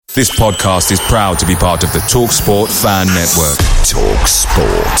This podcast is proud to be part of the TalkSport Fan Network.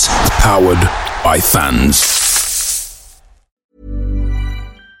 TalkSport. Powered by fans.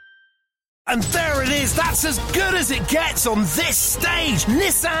 And there it is, that's as good as it gets on this stage.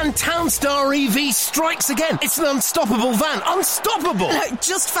 Nissan Townstar EV strikes again. It's an unstoppable van, unstoppable.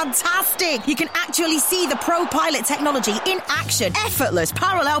 Just fantastic. You can actually see the ProPilot technology in action. Effortless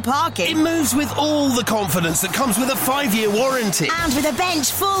parallel parking. It moves with all the confidence that comes with a 5-year warranty. And with a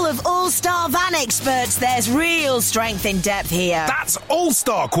bench full of all-star van experts, there's real strength in depth here. That's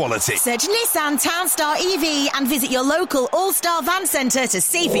all-star quality. Search Nissan Townstar EV and visit your local all-star van centre to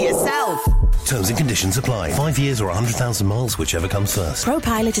see for yourself. Terms and conditions apply. 5 years or 100,000 miles, whichever comes first.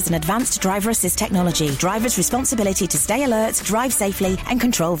 ProPilot is an advanced driver assist technology. Driver's responsibility to stay alert, drive safely and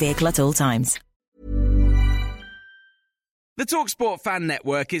control vehicle at all times. The TalkSport Fan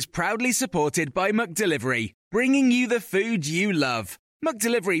Network is proudly supported by McDelivery, bringing you the food you love.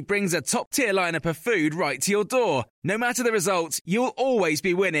 McDelivery brings a top-tier lineup of food right to your door. No matter the result, you'll always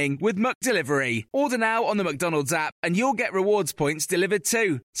be winning with McDelivery. Order now on the McDonald's app and you'll get rewards points delivered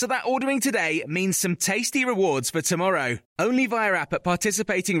too. So that ordering today means some tasty rewards for tomorrow. Only via app at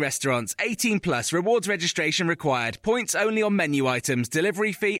participating restaurants. 18 plus. Rewards registration required. Points only on menu items.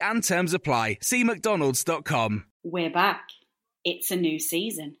 Delivery fee and terms apply. See mcdonalds.com. We're back. It's a new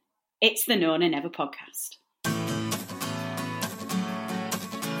season. It's the No Nay Never podcast.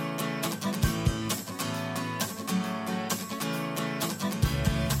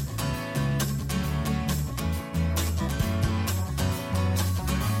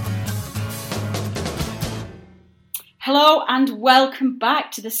 Hello and welcome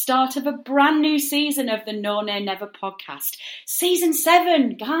back to the start of a brand new season of the No Nay Never podcast. Season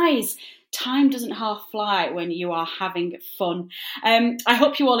 7, guys. Time doesn't half fly when you are having fun. I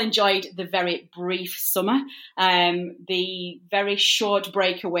hope you all enjoyed the very brief summer, the very short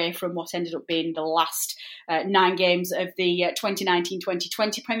break away from what ended up being the last 9 games of the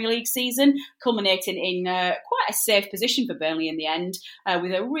 2019-2020 Premier League season, culminating in quite a safe position for Burnley in the end,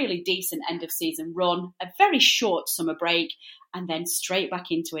 with a really decent end-of-season run, a very short summer break, and then straight back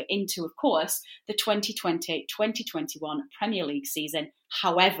into, of course, the 2020-2021 Premier League season,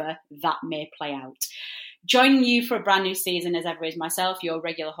 however that may play out. Joining you for a brand new season, as ever, is myself, your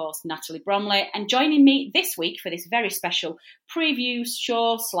regular host, Natalie Bromley, and joining me this week for this very special preview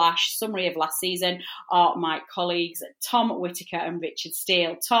show / summary of last season are my colleagues, Tom Whittaker and Richard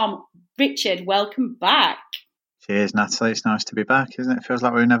Steele. Tom, Richard, welcome back. Cheers, Natalie. It's nice to be back, isn't it? It feels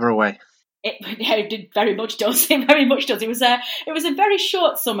like we were never away. It very much does. It very much does. It was a very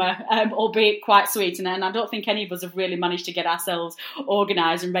short summer, albeit quite sweet, and I don't think any of us have really managed to get ourselves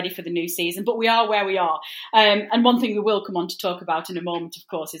organised and ready for the new season. But we are where we are, and one thing we will come on to talk about in a moment, of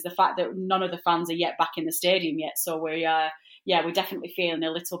course, is the fact that none of the fans are yet back in the stadium yet. So we're definitely feeling a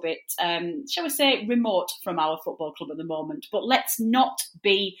little bit, shall we say, remote from our football club at the moment. But let's not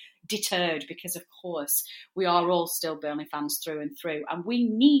be deterred, because of course we are all still Burnley fans through and through, and we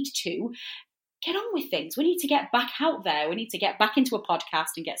need to get on with things. We need to get back out there. We need to get back into a podcast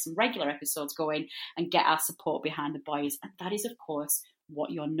and get some regular episodes going and get our support behind the boys, and that is of course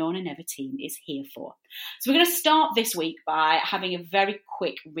what your No Nay Never team is here for. So we're going to start this week by having a very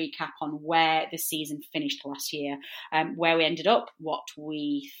quick recap on where the season finished last year, where we ended up, what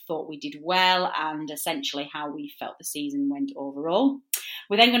we thought we did well, and essentially how we felt the season went overall.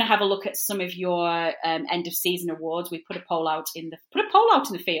 We're then going to have a look at some of your end of season awards. We put a poll out in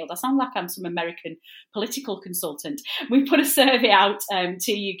the field. I sound like I'm some American political consultant. We put a survey out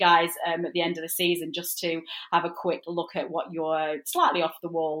to you guys at the end of the season, just to have a quick look at what your slightly off the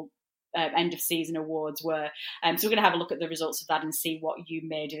wall end of season awards were. So we're going to have a look at the results of that and see what you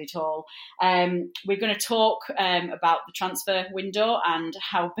made of it all. We're going to talk about the transfer window and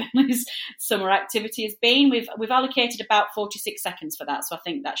how Burnley's summer activity has been. We've allocated about 46 seconds for that, so I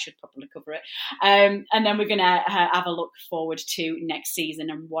think that should probably cover it. And then we're going to have a look forward to next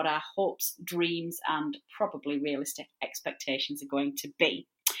season and what our hopes, dreams and probably realistic expectations are going to be.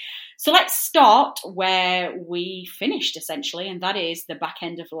 So let's start where we finished, essentially, and that is the back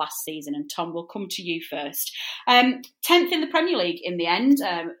end of last season. And Tom, we'll come to you first. 10th in the Premier League in the end.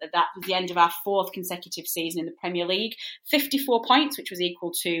 That was the end of our 4th consecutive season in the Premier League. 54 points, which was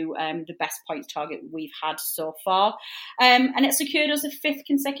equal to the best points target we've had so far. And it secured us a 5th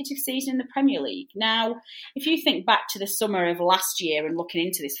consecutive season in the Premier League. Now, if you think back to the summer of last year and looking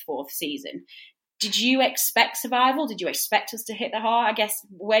into this 4th season, did you expect survival? Did you expect us to hit the heart? I guess,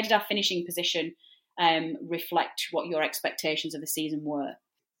 where did our finishing position reflect what your expectations of the season were?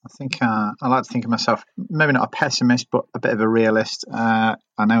 I think I like to think of myself, maybe not a pessimist, but a bit of a realist. I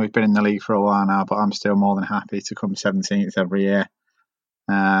know we've been in the league for a while now, but I'm still more than happy to come 17th every year.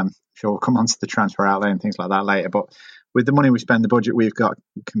 Sure, we'll come on to the transfer outlay and things like that later. But with the money we spend, the budget we've got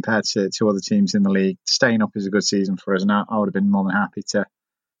compared to other teams in the league, staying up is a good season for us. And I would have been more than happy to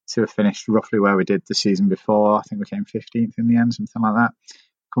have finished roughly where we did the season before. I think we came 15th in the end, something like that.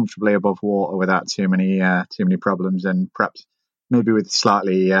 Comfortably above water without too many problems, and perhaps maybe with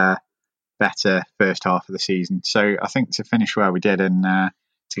slightly better first half of the season. So I think to finish where we did and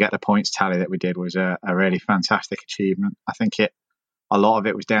to get the points tally that we did was a really fantastic achievement. I think a lot of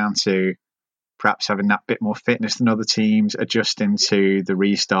it was down to perhaps having that bit more fitness than other teams, adjusting to the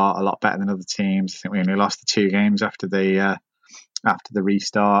restart a lot better than other teams. I think we only lost the 2 games after the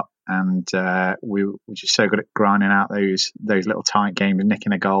restart, and we were just so good at grinding out those little tight games,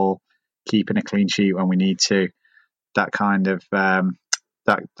 nicking a goal, keeping a clean sheet when we need to. That kind of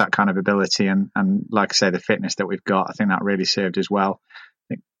that kind of ability and like I say, the fitness that we've got, I think that really served as well.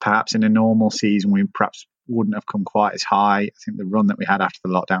 I think perhaps in a normal season we perhaps wouldn't have come quite as high. I think the run that we had after the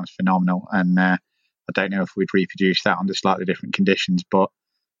lockdown was phenomenal, and I don't know if we'd reproduce that under slightly different conditions, but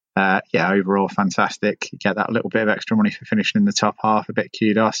overall fantastic. You get that little bit of extra money for finishing in the top half, a bit of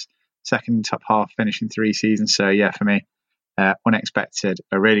kudos. Second top half finishing 3 seasons, so for me, unexpected,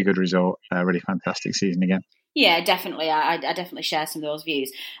 a really good result, a really fantastic season again. Yeah, definitely. I definitely share some of those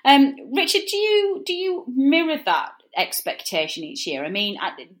views. Richard, do you mirror that expectation each year? I mean,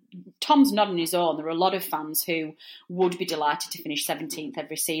 Tom's not on his own. There are a lot of fans who would be delighted to finish 17th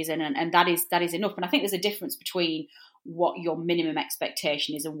every season, and that is enough. And I think there's a difference between what your minimum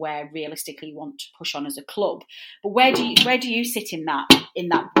expectation is and where realistically you want to push on as a club. But where do you sit in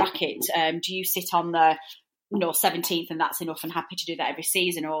that bracket? Do you sit on the 17th and that's enough and happy to do that every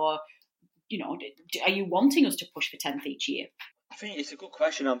season, or are you wanting us to push for 10th each year? I think it's a good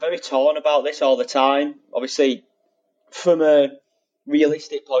question. I'm very torn about this all the time. Obviously, from a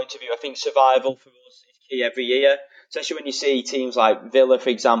realistic point of view, I think survival for us is key every year, especially when you see teams like Villa, for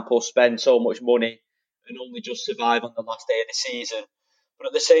example, spend so much money and only just survive on the last day of the season. But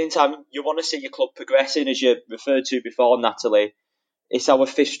at the same time, you want to see your club progressing, as you referred to before, Natalie. It's our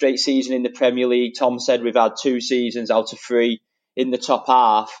 5th straight season in the Premier League. Tom said we've had 2 seasons out of 3 in the top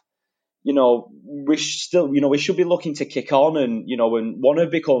half. We should be looking to kick on and want to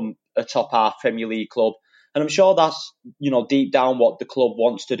become a top half Premier League club. And I'm sure that's, deep down what the club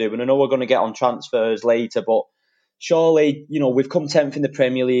wants to do. And I know we're going to get on transfers later, but surely, we've come 10th in the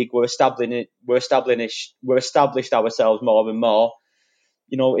Premier League. We're established ourselves more and more.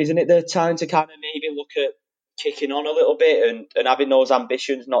 Isn't it the time to kind of maybe look at kicking on a little bit and having those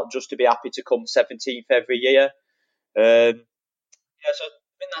ambitions, not just to be happy to come 17th every year? So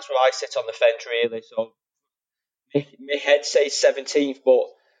I think that's where I sit on the fence, really. So my head says 17th, but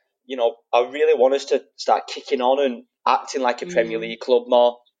I really want us to start kicking on and acting like a Premier League club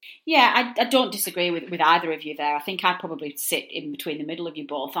more. Yeah, I don't disagree with either of you there. I think I'd probably sit in between the middle of you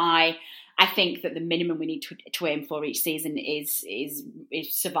both. I think that the minimum we need to aim for each season is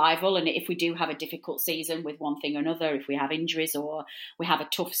survival. And if we do have a difficult season with one thing or another, if we have injuries or we have a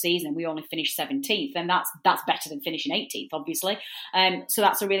tough season, we only finish 17th, then that's better than finishing 18th, obviously. So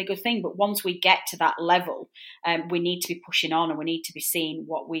that's a really good thing. But once we get to that level, we need to be pushing on and we need to be seeing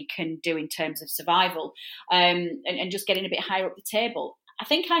what we can do in terms of survival and just getting a bit higher up the table. I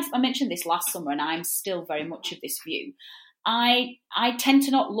think I mentioned this last summer, and I'm still very much of this view. I tend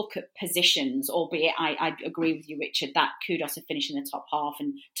to not look at positions, albeit I agree with you, Richard, that kudos of finishing the top half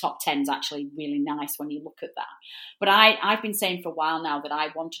and top 10 is actually really nice when you look at that. But I've been saying for a while now that I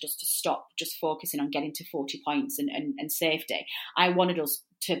wanted us to stop just focusing on getting to 40 points and safety. I wanted us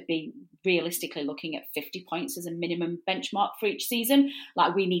to be realistically looking at 50 points as a minimum benchmark for each season.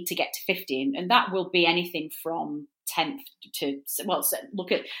 Like, we need to get to 50, and that will be anything from 10th to,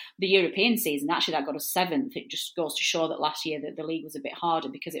 look at the European season. Actually, that got us 7th. It just goes to show that last year that the league was a bit harder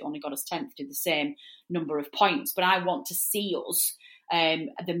because it only got us 10th to the same number of points. But I want to see us,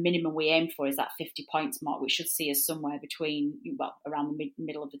 the minimum we aim for is that 50 points mark, which should see us somewhere between, around the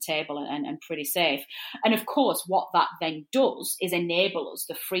middle of the table and pretty safe. And of course, what that then does is enable us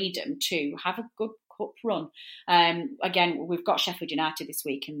the freedom to have a good cup run. Again, we've got Sheffield United this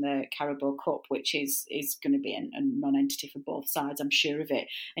week in the Carabao Cup, which is going to be a non-entity for both sides, I'm sure of it.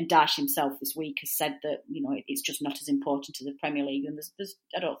 And Dash himself this week has said that it's just not as important as the Premier League, and there's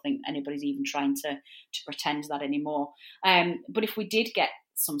I don't think anybody's even trying to pretend that anymore. But if we did get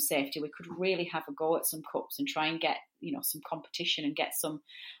some safety, we could really have a go at some cups and try and get some competition and get some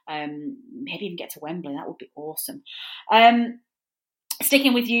maybe even get to Wembley. That would be awesome.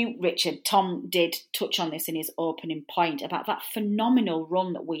 Sticking with you, Richard, Tom did touch on this in his opening point about that phenomenal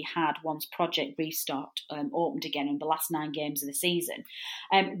run that we had once Project Restart opened again in the last 9 games of the season.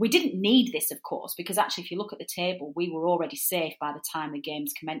 We didn't need this, of course, because actually if you look at the table, we were already safe by the time the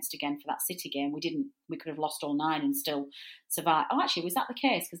games commenced again for that City game. We could have lost all 9 and still survived. Oh, actually, was that the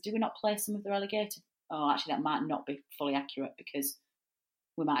case? Because do we not play some of the relegated? Oh, actually, that might not be fully accurate because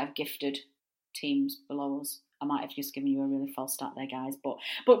we might have gifted teams below us. I might have just given you a really false start there, guys.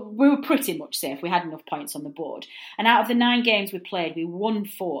 But we were pretty much safe. We had enough points on the board. And out of the 9 games we played, we won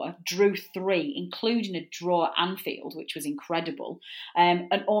 4, drew 3, including a draw at Anfield, which was incredible,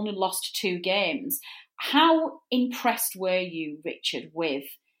 and only lost 2 games. How impressed were you, Richard, with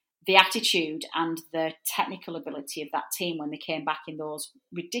the attitude and the technical ability of that team when they came back in those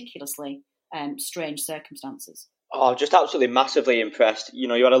ridiculously strange circumstances? Oh, just absolutely massively impressed.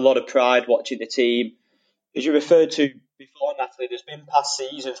 You had a lot of pride watching the team. As you referred to before, Natalie, there's been past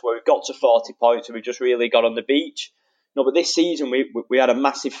seasons where we've got to 40 points and we just really got on the beach. But this season we had a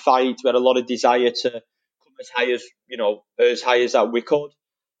massive fight. We had a lot of desire to come as high as that we could.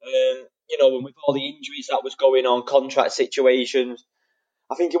 And with all the injuries that was going on, contract situations,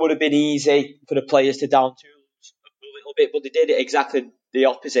 I think it would have been easy for the players to down tools a little bit, but they did it exactly the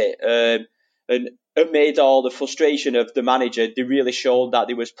opposite. And amid all the frustration of the manager, they really showed that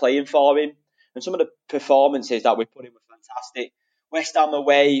they was playing for him. And some of the performances that we put in were fantastic. West Ham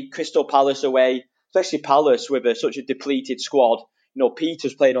away, Crystal Palace away, especially Palace with such a depleted squad.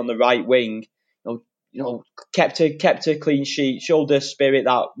 Peters playing on the right wing. Kept a clean sheet, showed the spirit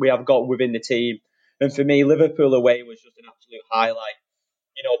that we have got within the team. And for me, Liverpool away was just an absolute highlight.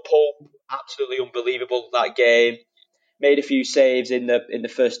 Pope, absolutely unbelievable that game. Made a few saves in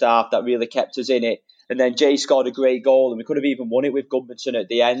the first half that really kept us in it. And then Jay scored a great goal, and we could have even won it with Gudmundsson at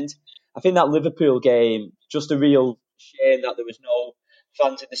the end. I think that Liverpool game, just a real shame that there was no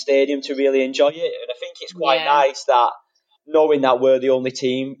fans in the stadium to really enjoy it. And I think it's quite nice that knowing that we're the only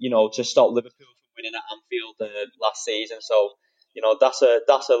team, to stop Liverpool from winning at Anfield last season. So, that's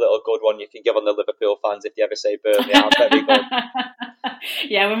a little good one you can give on the Liverpool fans if you ever say Burnley are very good.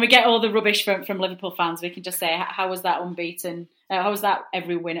 Yeah, when we get all the rubbish from Liverpool fans, we can just say, how was that unbeaten? How was that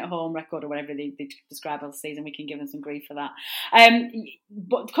every win at home record or whatever they describe all the season? We can give them some grief for that.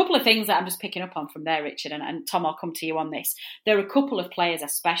 But a couple of things that I'm just picking up on from there, Richard, and Tom, I'll come to you on this. There are a couple of players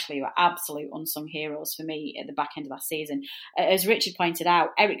especially who are absolute unsung heroes for me at the back end of that season. As Richard pointed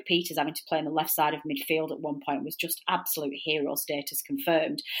out, Eric Peters having to play on the left side of midfield at one point was just absolute hero status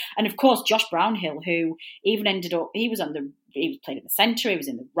confirmed. And of course, Josh Brownhill, who even ended up, he was playing in the centre, he was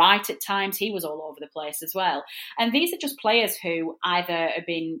in the right at times, he was all over the place as well. And these are just players who either have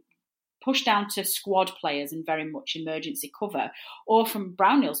been pushed down to squad players and very much emergency cover, or from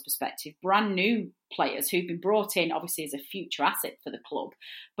Brownhill's perspective, brand new players who've been brought in obviously as a future asset for the club,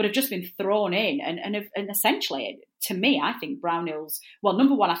 but have just been thrown in and essentially, to me, I think Brownhill's, well,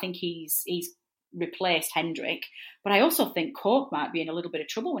 number one, I think he's replaced Hendrick, but I also think Cork might be in a little bit of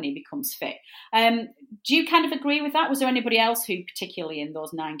trouble when he becomes fit. Do you kind of agree with that? Was there anybody else who particularly in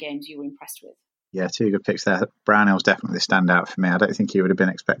those 9 games you were impressed with? Yeah, 2 good picks there. Brownhill's definitely the standout for me. I don't think he would have been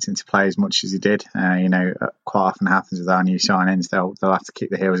expecting to play as much as he did. Quite often happens with our new signings. They'll have to kick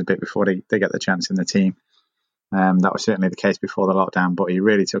the heels a bit before they get the chance in the team. That was certainly the case before the lockdown, but he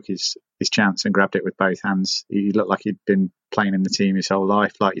really took his chance and grabbed it with both hands. He looked like he'd been playing in the team his whole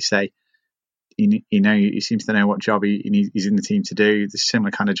life, like you say. He seems to know what job he's in the team to do. The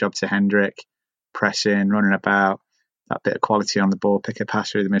similar kind of job to Hendrick, pressing, running about, that bit of quality on the ball, pick a pass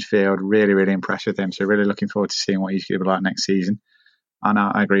through the midfield. Really, really impressed with him. So really looking forward to seeing what he's going to be like next season. And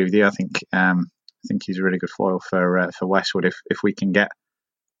I agree with you. I think he's a really good foil for Westwood. If we can get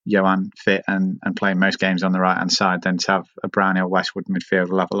Johan fit and playing most games on the right hand side, then to have a Brownhill Westwood midfield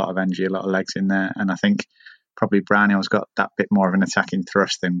will have a lot of energy, a lot of legs in there. And I think probably Brownhill's got that bit more of an attacking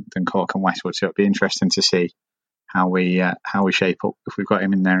thrust than Cork and Westwood. So it'll be interesting to see how we shape up if we've got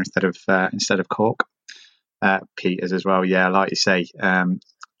him in there instead of Cork. Peters as well, yeah, like you say,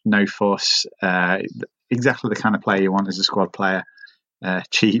 no fuss, exactly the kind of player you want as a squad player.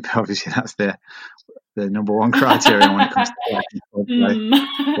 Cheap, obviously, that's the number one criterion when it comes to squad play.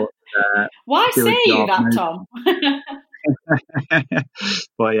 But, why say you that, Tom?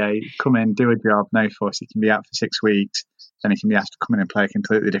 But yeah, come in, do a job, no fuss. He can be out for 6 weeks, then he can be asked to come in and play a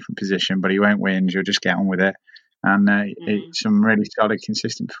completely different position, but he won't whinge, he'll just get on with it. And some really solid,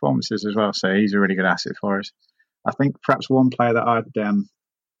 consistent performances as well. So he's a really good asset for us. I think perhaps one player that I'd sprang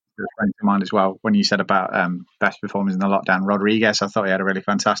to mind as well, when you said about best performers in the lockdown, Rodriguez, I thought he had a really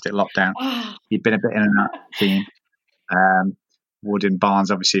fantastic lockdown. He'd been a bit in and out of the team. Wood and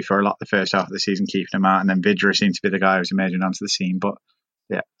Barnes, obviously, for a lot of the first half of the season, keeping him out. And then Vydra seemed to be the guy who was emerging onto the scene. But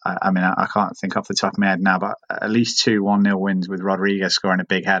yeah, I mean, I can't think off the top of my head now, but at least 2 1-0 wins with Rodriguez scoring a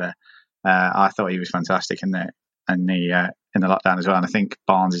big header. I thought he was fantastic in the lockdown as well. And I think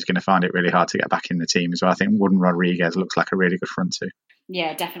Barnes is going to find it really hard to get back in the team as well. I think Wood and Rodriguez looks like a really good front two.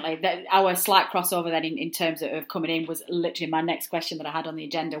 Yeah, definitely. Our slight crossover then in terms of coming in was literally my next question that I had on the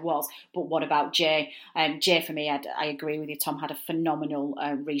agenda was, but what about Jay? Jay, for me, I agree with you. Tom had a phenomenal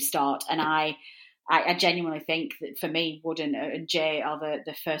restart, and I genuinely think that for me, Wood and Jay are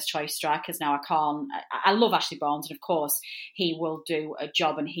the first choice strikers now. I love Ashley Barnes, and of course he will do a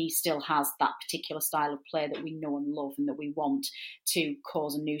job, and he still has that particular style of play that we know and love and that we want to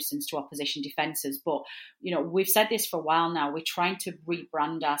cause a nuisance to opposition defences. But, you know, we've said this for a while now. We're trying to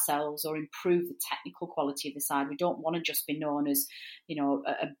rebrand ourselves or improve the technical quality of the side. We don't want to just be known as, you know,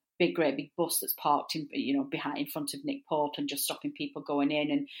 a great big bus that's parked in front of Nick Pope and just stopping people going in,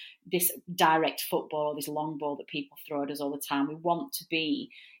 and this direct football, this long ball that people throw at us all the time. We want to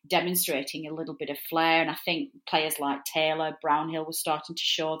be demonstrating a little bit of flair, and I think players like Taylor, Brownhill was starting to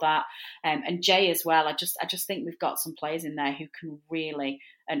show that, and Jay as well. I just think we've got some players in there who can really,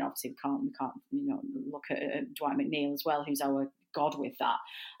 and obviously we can't look at Dwight McNeil as well, who's our God with that.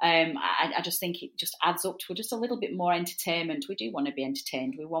 I just think it just adds up to just a little bit more entertainment. We do want to be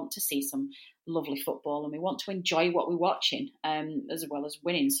entertained. We want to see some lovely football, and we want to enjoy what we're watching, as well as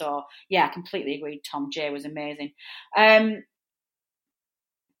winning. So yeah, I completely agree. Tom, Jay was amazing.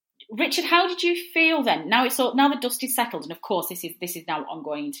 Richard, how did you feel then? Now the dust is settled, and of course this is now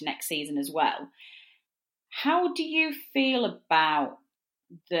ongoing into next season as well. How do you feel about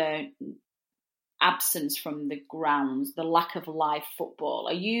the absence from the grounds, the lack of live football?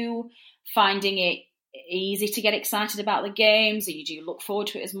 Are you finding it easy to get excited about the games? Do you look forward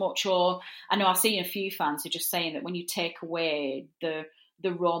to it as much? Or I know I've seen a few fans who are just saying that when you take away the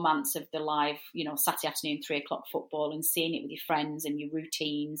romance of the live, Saturday afternoon 3:00 football and seeing it with your friends and your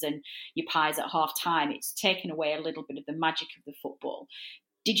routines and your pies at half time, it's taken away a little bit of the magic of the football.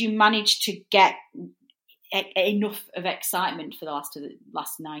 Did you manage to get enough of excitement for the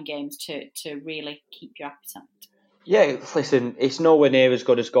last 9 games to really keep your appetite? Yeah, listen, it's nowhere near as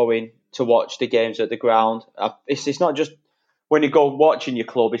good as going to watch the games at the ground. It's not just when you go watching your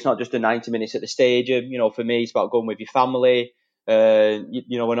club, it's not just the 90 minutes at the stadium. For me, it's about going with your family,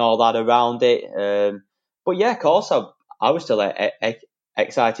 and all that around it. But yeah, of course, I was still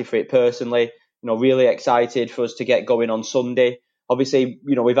excited for it personally. Really excited for us to get going on Sunday. Obviously,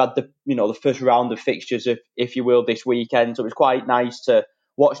 we've had the first round of fixtures, if you will, this weekend. So it was quite nice to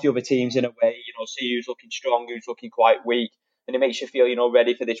watch the other teams in a way, see who's looking strong, who's looking quite weak. And it makes you feel,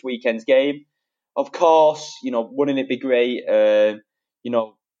 ready for this weekend's game. Of course, wouldn't it be great, Leicester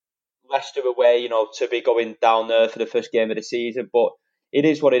away, to be going down there for the first game of the season. But it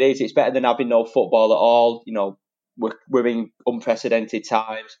is what it is. It's better than having no football at all. We're in unprecedented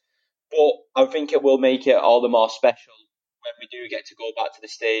times. But I think it will make it all the more special when we do get to go back to the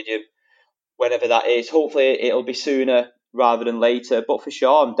stadium, whenever that is. Hopefully it'll be sooner rather than later. But for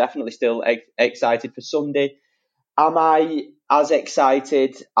sure, I'm definitely still excited for Sunday. Am I as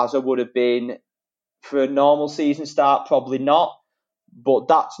excited as I would have been for a normal season start? Probably not. But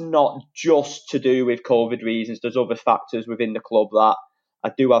that's not just to do with COVID reasons. There's other factors within the club that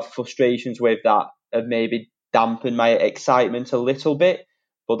I do have frustrations with that have maybe dampened my excitement a little bit.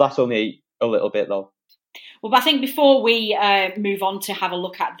 But that's only a little bit though. Well, I think before we move on to have a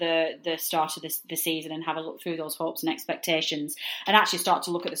look at the start of the season and have a look through those hopes and expectations and actually start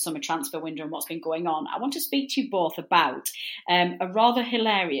to look at the summer transfer window and what's been going on, I want to speak to you both about a rather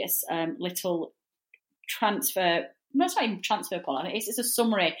hilarious little transfer. No, it's not even transfer poll. It's a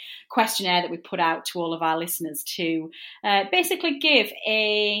summary questionnaire that we put out to all of our listeners to basically give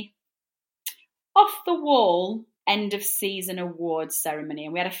a off-the-wall end of season awards ceremony,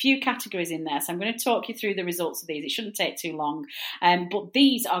 and we had a few categories in there, so I'm going to talk you through the results of these. It shouldn't take too long, but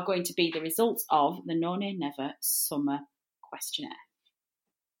these are going to be the results of the No Nay Never Summer Questionnaire.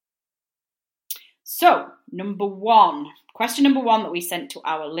 So, question number one that we sent to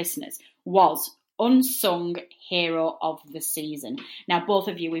our listeners was unsung hero of the season. Now, both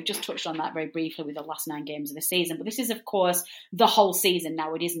of you, we've just touched on that very briefly with the last 9 games of the season, but this is, of course, the whole season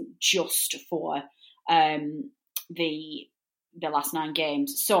now. It isn't just for the last 9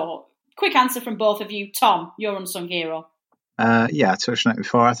 games. So, quick answer from both of you. Tom, your unsung hero. Yeah, I touched on it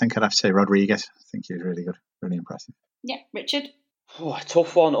before. I think I'd have to say Rodriguez. I think he was really good, really impressive. Yeah, Richard?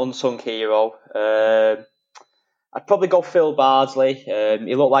 Tough one, unsung hero. I'd probably go Phil Bardsley.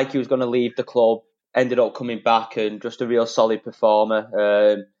 He looked like he was going to leave the club, ended up coming back and just a real solid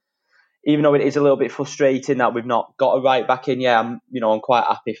performer. even though it is a little bit frustrating that we've not got a right back in, I'm quite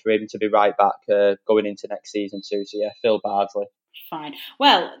happy for him to be right back going into next season too. So yeah, Phil Bardsley. Fine.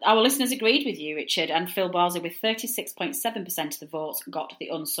 Well, our listeners agreed with you, Richard, and Phil Bardsley, with 36.7% of the votes, got the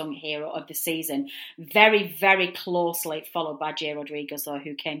unsung hero of the season. Very, very closely followed by Jay Rodriguez,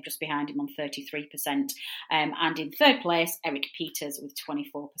 who came just behind him on 33%. And in third place, Eric Peters with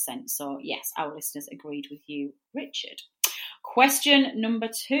 24%. So, yes, our listeners agreed with you, Richard. Question number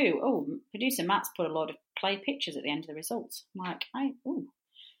 2. Oh, producer Matt's put a load of play pictures at the end of the results. I'm like,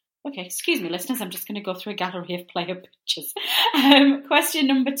 okay, excuse me, listeners. I'm just going to go through a gallery of player pictures. Question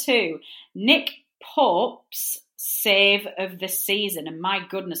number 2. Nick Pope's save of the season. And my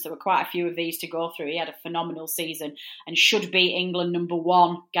goodness, there were quite a few of these to go through. He had a phenomenal season and should be England number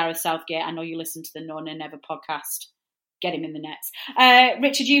 1. Gareth Southgate, I know you listen to the No Nay Never podcast. Get him in the nets.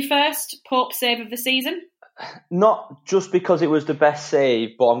 Richard, you first. Pope save of the season? Not just because it was the best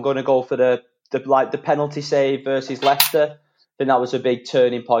save, but I'm going to go for the penalty save versus Leicester. I think that was a big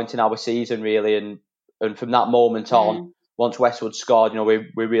turning point in our season, really, and from that moment on, once Westwood scored, we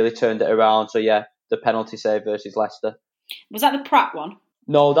really turned it around. So yeah, the penalty save versus Leicester. Was that the Pratt one?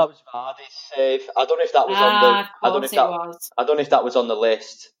 No, that was Vardy's save. I don't know if that was on the. I don't know if that was on the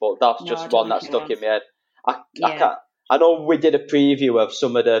list, but that's just one that stuck in my head. I can't. I know we did a preview of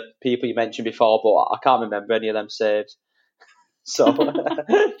some of the people you mentioned before, but I can't remember any of them saves. So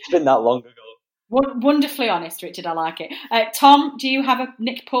it's been that long ago. Wonderfully honest, Richard. I like it. Tom, do you have a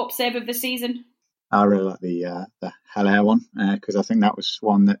Nick Pope save of the season? I really like the Haller one because I think that was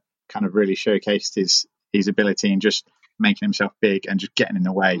one that kind of really showcased his ability and just making himself big and just getting in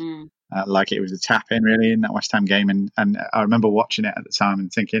the way, like it was a tap in really in that West Ham game. And I remember watching it at the time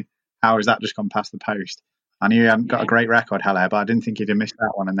and thinking, how has that just gone past the post? I knew he hadn't got a great record, Haller, but I didn't think he'd have missed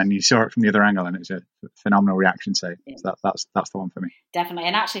that one. And then you saw it from the other angle, and it was a phenomenal reaction. So that's the one for me. Definitely.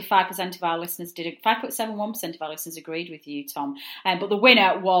 And actually, 5% of our listeners 5.71% of our listeners agreed with you, Tom. But the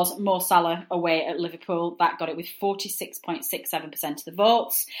winner was Mo Salah away at Liverpool. That got it with 46.67% of the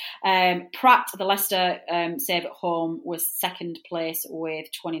votes. Pratt, the Leicester save at home, was second place with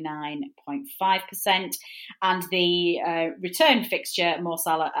 29.5%. And the return fixture, Mo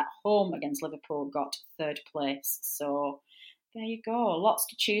Salah at home against Liverpool, got third place. So there you go. Lots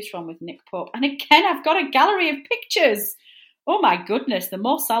to choose from with Nick Pope. And again, I've got a gallery of pictures. Oh my goodness, the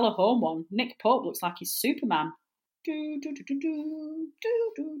Mo Salah home one. Nick Pope looks like he's Superman.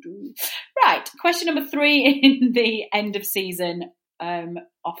 Right, question number 3 in the end of season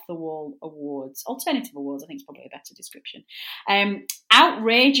off the wall awards. Alternative awards, I think is probably a better description.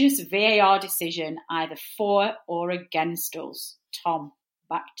 Outrageous VAR decision, either for or against us. Tom,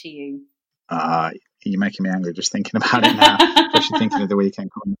 back to you. You're making me angry just thinking about it now, especially thinking of the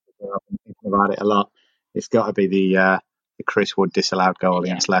weekend coming up. I've been thinking about it a lot. It's got to be the Chris Wood disallowed goal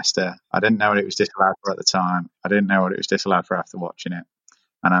against Leicester. I didn't know what it was disallowed for at the time. I didn't know what it was disallowed for after watching it.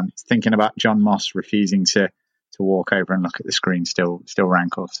 And I'm thinking about John Moss refusing to walk over and look at the screen still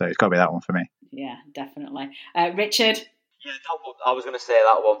rankles. So it's got to be that one for me. Yeah, definitely. Richard? Yeah, I was going to say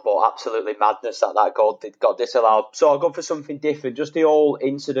that one, but absolutely madness that goal got disallowed. So I'll go for something different. Just the whole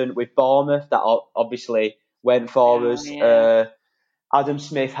incident with Bournemouth that obviously went for us. Yeah. Adam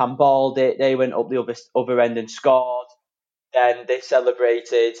Smith handballed it. They went up the other end and scored. Then they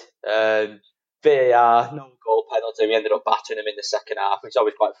celebrated. VAR, no goal penalty. We ended up battering them in the second half, which is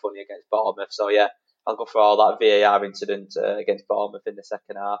always quite funny against Bournemouth. So yeah, I'll go for all that VAR incident against Bournemouth in the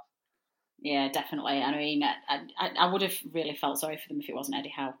second half. Yeah, definitely. I mean, I would have really felt sorry for them if it wasn't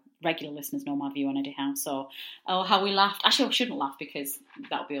Eddie Howe. Regular listeners know my view on Eddie Howe. So, how we laughed. Actually, I shouldn't laugh because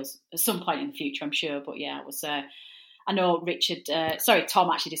that'll be us at some point in the future, I'm sure. But yeah, it was. I know Tom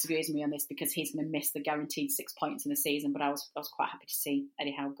actually disagrees with me on this because he's going to miss the guaranteed 6 points in the season, but I was quite happy to see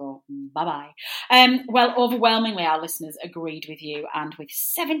Eddie Howe go bye-bye. Well, overwhelmingly our listeners agreed with you, and with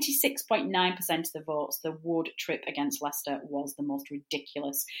 76.9% of the votes, the Wood trip against Leicester was the most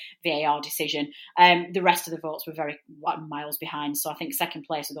ridiculous VAR decision. The rest of the votes were very miles behind, so I think second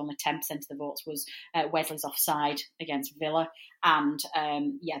place with only 10% of the votes was Wesley's offside against Villa, and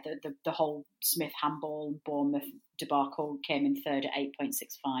the whole Smith handball Bournemouth debacle came in third at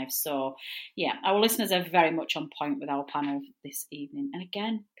 8.65. So, yeah, our listeners are very much on point with our panel this evening. And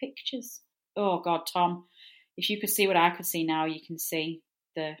again, pictures. Oh, God, Tom, if you could see what I could see now, you can see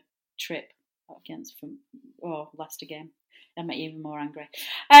the trip against Leicester game. That made you even more angry.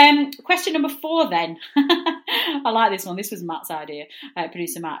 Question number 4, then. I like this one. This was Matt's idea,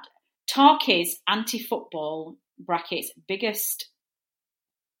 producer Matt. Torquay's anti-football brackets biggest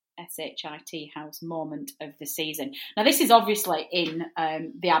SHIT house moment of the season. Now, this is obviously in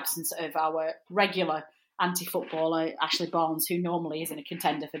the absence of our regular anti-footballer Ashley Barnes, who normally isn't a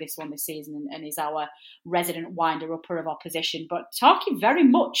contender for this one this season and is our resident winder-upper of opposition. But Tarky very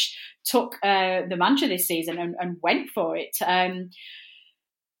much took the mantra this season and went for it.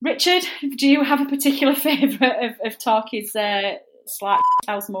 Richard, do you have a particular favourite of Tarky's slight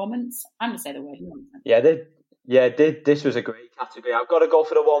house moments? I'm going to say the word. This was a great category. I've got to go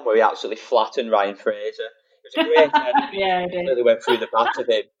for the one where he absolutely flattened Ryan Fraser. It was a great yeah, it really went through the back of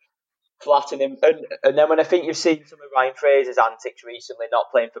him, flattened him. And then when I think you've seen some of Ryan Fraser's antics recently, not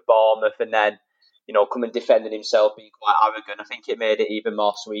playing for Bournemouth and then, coming defending himself, being quite arrogant, I think it made it even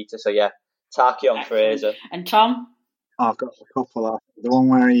more sweeter. So yeah, Tarky on Fraser. And Tom? I've got a couple. The one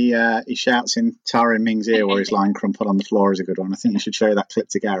where he shouts in Tara Ming's ear while he's lying crumpled on the floor is a good one. I think you should show that clip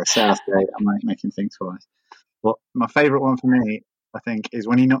to Gareth Southgate. I might make him think twice. But my favourite one for me, I think, is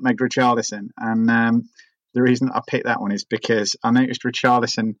when he nutmegged Richarlison. And the reason I picked that one is because I noticed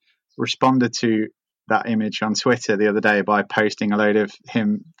Richarlison responded to that image on Twitter the other day by posting a load of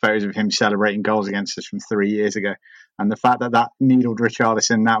photos of him celebrating goals against us from 3 years ago. And the fact that needled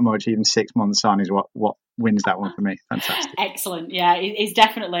Richarlison that much, even 6 months on, is what wins that one for me. Fantastic. Excellent. Yeah, he's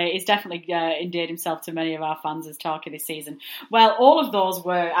definitely endeared himself to many of our fans as Tarky this season. Well, all of those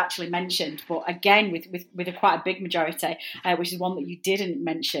were actually mentioned, but again, with a quite a big majority, which is one that you didn't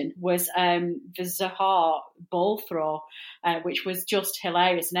mention, was the Zaha ball throw, which was just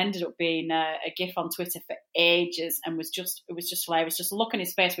hilarious and ended up being a gif on Twitter for ages, and it was just hilarious. Just look on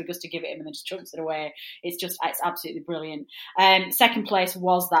his face with just to give it him and then just chunks it away. It's absolutely brilliant. Second place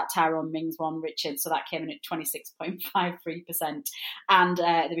was that Tyrone Mings one, Richard, so that came in at 26.53%, and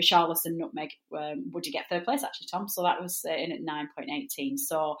the Richarlison nutmeg would you get third place actually, Tom? So that was in at 9.18.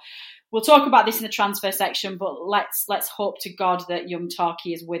 So we'll talk about this in the transfer section, but let's hope to God that young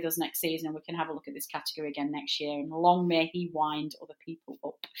Tarky is with us next season and we can have a look at this category again next year. And long may he wind other people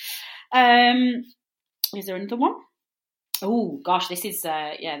up. Is there another one? Oh gosh, this is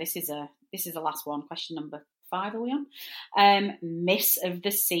the last one. Question number 5 are we on? Miss of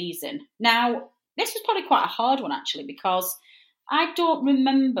the season. Now, this was probably quite a hard one actually, because I don't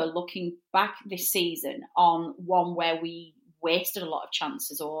remember looking back this season on one where we wasted a lot of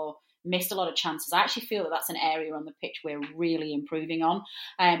chances or missed a lot of chances. I actually feel that that's an area on the pitch we're really improving on.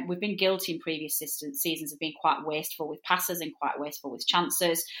 We've been guilty in previous seasons of being quite wasteful with passes and quite wasteful with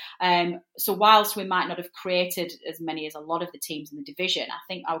chances. So whilst we might not have created as many as a lot of the teams in the division, I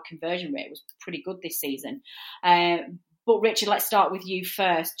think our conversion rate was pretty good this season. But Richard, let's start with you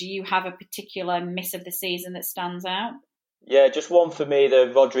first. Do you have a particular miss of the season that stands out? Yeah, just one for me,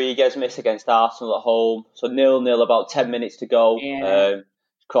 the Rodriguez miss against Arsenal at home. So 0-0, about 10 minutes to go. Yeah.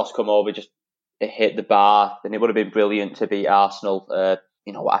 Cross come over, it hit the bar, and it would have been brilliant to beat Arsenal,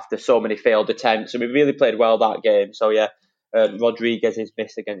 after so many failed attempts. And we really played well that game. So yeah, Rodriguez is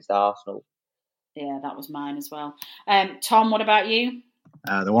missed against Arsenal. Yeah, that was mine as well. Tom, what about you?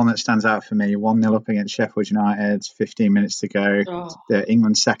 The one that stands out for me, 1-0 up against Sheffield United, 15 minutes to go.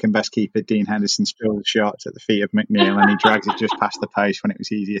 England's second best keeper, Dean Henderson, spilled a shot at the feet of McNeil and he drags it just past the post when it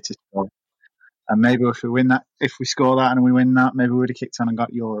was easier to score. And maybe if we score that and we win that, maybe we would have kicked on and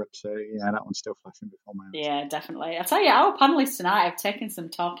got Europe. So yeah, that one's still flashing before my eyes. Yeah, definitely. I tell you, our panellists tonight have taken some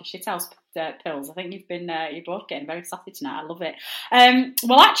Tarky shithouse pills. I think you're both getting very sassy tonight. I love it.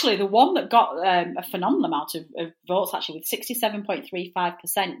 Well, actually, the one that got a phenomenal amount of votes, actually, with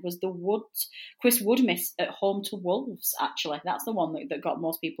 67.35%, was the Chris Wood miss at home to Wolves. Actually, that's the one that got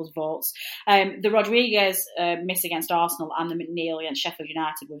most people's votes. The Rodriguez miss against Arsenal and the McNeil against Sheffield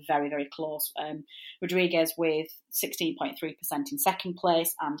United were very, very close. Rodriguez with 16.3% in second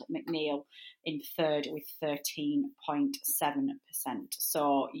place and McNeil in third with 13.7%.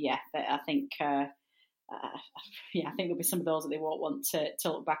 So yeah, I think there'll be some of those that they won't want to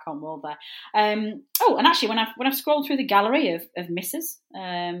look back on, will there? And actually, when I've scrolled through the gallery of misses,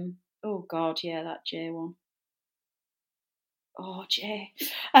 oh god, yeah, that J one. Oh, Jay.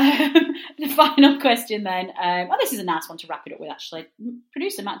 The final question then. This is a nice one to wrap it up with, actually.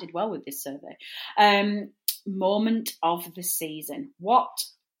 Producer Matt did well with this survey. Moment of the season. What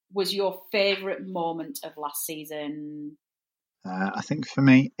was your favourite moment of last season? I think for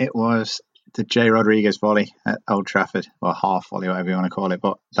me, it was the Jay Rodriguez volley at Old Trafford, or half volley, whatever you want to call it.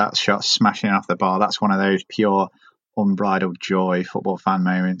 But that shot smashing off the bar, that's one of those pure, unbridled joy football fan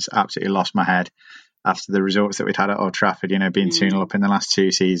moments. Absolutely lost my head. After the results that we'd had at Old Trafford, being 2-0 up in the last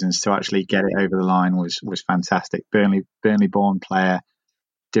 2 seasons, to actually get it over the line was fantastic. Burnley-born player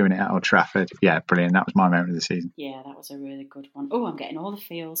doing it at Old Trafford. Yeah, brilliant. That was my moment of the season. Yeah, that was a really good one. Oh, I'm getting all the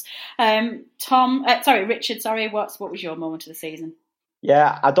feels. Richard, what was your moment of the season?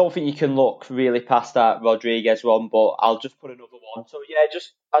 Yeah, I don't think you can look really past that Rodriguez one, but I'll just put another one. So yeah,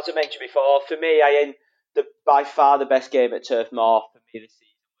 just as I mentioned before, for me, by far the best game at Turf Moor for me this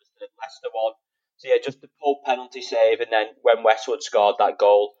season was the Leicester one. So yeah, just the Pope penalty save, and then when Westwood scored that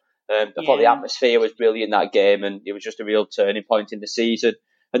goal, I thought the atmosphere was brilliant that game, and it was just a real turning point in the season.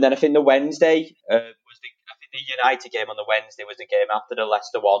 And then I think the Wednesday the United game on the Wednesday was the game after the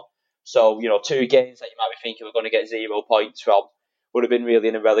Leicester one. So, 2 games that you might be thinking we're going to get 0 points from would have been really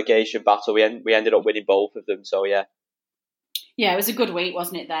in a relegation battle. We ended up winning both of them, so yeah. Yeah, it was a good week,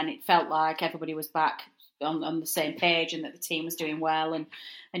 wasn't it then? It felt like everybody was back on the same page and that the team was doing well. And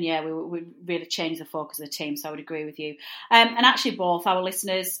yeah, we really changed the focus of the team, so I would agree with you. And actually both our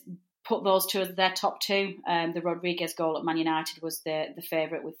listeners put those two as their top 2. The Rodriguez goal at Man United was the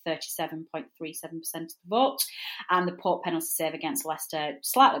favourite with 37.37% of the vote, and the Pope penalty save against Leicester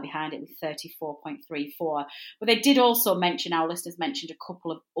slightly behind it with 34.34%. But they did also mention, our listeners mentioned a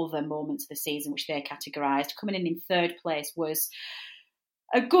couple of other moments of the season which they categorised. Coming in third place was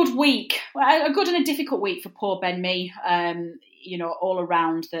a good week, a good and a difficult week for poor Ben Mee. All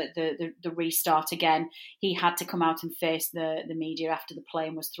around the restart again. He had to come out and face the media after the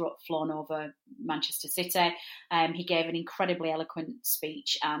plane was flown over Manchester City. He gave an incredibly eloquent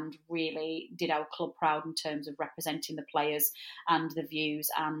speech and really did our club proud in terms of representing the players and the views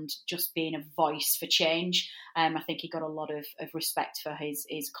and just being a voice for change. I think he got a lot of respect for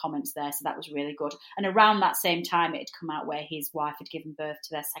his comments there, so that was really good. And around that same time, it had come out where his wife had given birth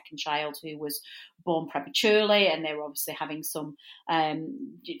to their second child, who was born prematurely, and they were obviously having some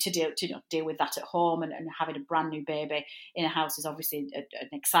to deal with that at home, and having a brand new baby in a house is obviously an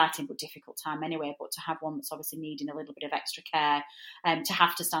exciting but difficult time anyway. But to have one that's obviously needing a little bit of extra care, to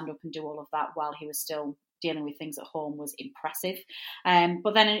have to stand up and do all of that while he was still dealing with things at home was impressive.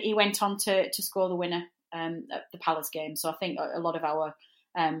 But then he went on to score the winner at the Palace game. So I think a lot of our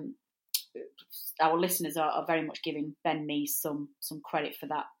listeners are very much giving Ben Mee some credit for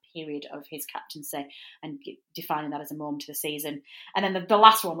that period of his captaincy and defining that as a moment of the season. And then the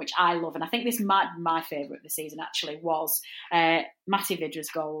last one, which I love, and I think this might be my favourite of the season actually, was Matty Vydra's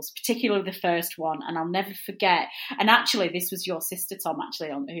goals, particularly the first one. And I'll never forget, and actually this was your sister, Tom,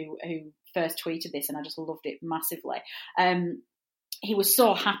 actually, who first tweeted this, and I just loved it massively. He was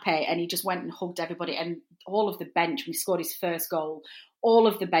so happy, and he just went and hugged everybody, and all of the bench, when he scored his first goal, all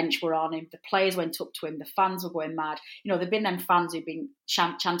of the bench were on him. The players went up to him. The fans were going mad. There've been them fans who've been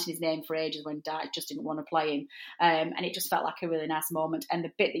chanting his name for ages when Dyche just didn't want to play him. And it just felt like a really nice moment. And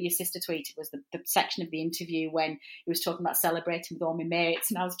the bit that your sister tweeted was the section of the interview when he was talking about celebrating with all my mates.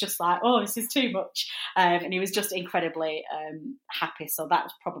 And I was just like, oh, this is too much. And he was just incredibly happy. So that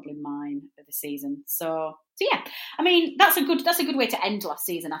was probably mine of the season. So yeah, I mean, that's a good way to end last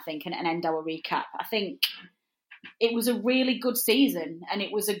season, I think, and end our recap. I think it was a really good season, and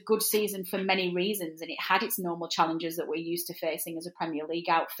it was a good season for many reasons, and it had its normal challenges that we're used to facing as a Premier League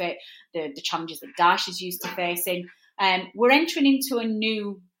outfit, the challenges that Dyche is used to facing. We're entering into a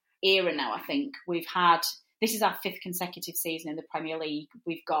new era now, I think. This is our 5th consecutive season in the Premier League.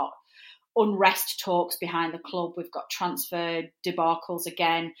 We've got unrest talks behind the club. We've got transfer debacles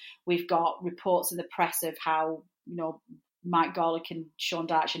again. We've got reports in the press of how, Mike Gorlick and Sean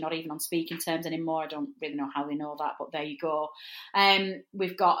Dyche are not even on speaking terms anymore. I don't really know how they know that, but there you go.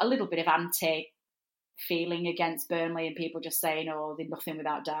 We've got a little bit of anti-feeling against Burnley, and people just saying, oh, they're nothing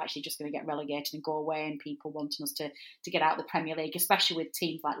without Dyche, they're just going to get relegated and go away, and people wanting us to get out of the Premier League, especially with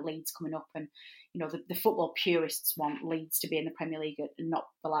teams like Leeds coming up. And the football purists want Leeds to be in the Premier League and not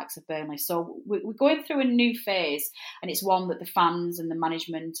the likes of Burnley. So we're going through a new phase, and it's one that the fans and the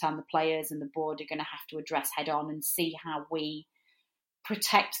management and the players and the board are going to have to address head on and see how we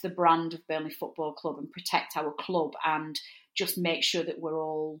protect the brand of Burnley Football Club and protect our club and just make sure that we're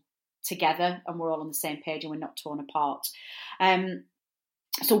all together and we're all on the same page and we're not torn apart.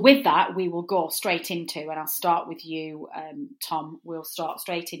 So with that, we will go straight into, and I'll start with you, Tom, we'll start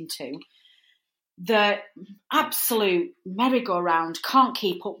straight into the absolute merry-go-round, can't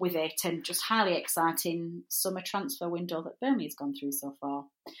keep up with it, and just highly exciting summer transfer window that Burnley has gone through so far.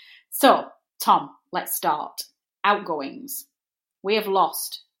 So, Tom, let's start. Outgoings. We have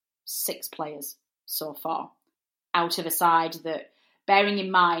lost 6 players so far, out of a side that, bearing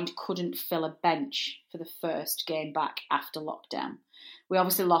in mind, couldn't fill a bench for the first game back after lockdown. We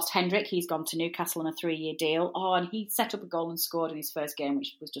obviously lost Hendrick. He's gone to Newcastle on a 3-year deal. Oh, and he set up a goal and scored in his first game,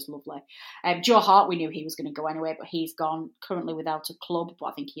 which was just lovely. Joe Hart, we knew he was going to go anyway, but he's gone, currently without a club, but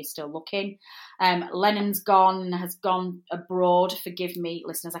I think he is still looking. Lennon's has gone abroad. Forgive me,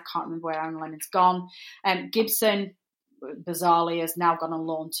 listeners, I can't remember where Aaron Lennon's gone. Gibson, bizarrely, has now gone on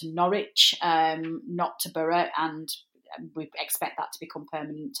loan to Norwich, not to Borough, and we expect that to become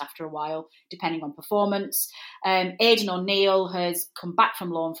permanent after a while, depending on performance. Aidan O'Neill has come back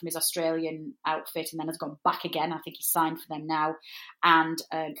from loan from his Australian outfit and then has gone back again. I think he's signed for them now. And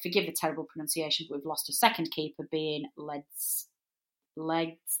forgive the terrible pronunciation, but we've lost a second keeper, being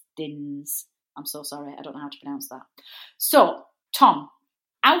Legzdins. I'm so sorry, I don't know how to pronounce that. So, Tom,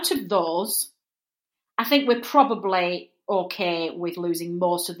 out of those, I think we're probably okay with losing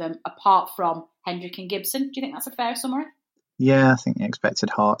most of them, apart from Hendrick and Gibson. Do you think that's a fair summary? Yeah, I think he expected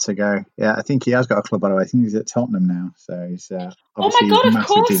Hart to go. Yeah, I think he has got a club, by the way. I think he's at Tottenham now. So he's obviously of massive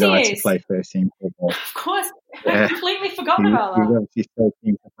course desire he to play first team football. Of course. I've completely forgotten about that. He's obviously so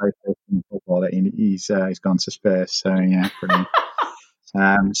keen to play first team football that he's gone to Spurs. So yeah, brilliant.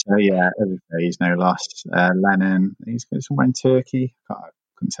 So yeah, as I say, he's no loss. Lennon, he's going somewhere in Turkey. I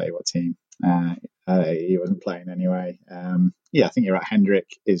couldn't tell you what team. He wasn't playing anyway. Yeah, I think you're right. Hendrick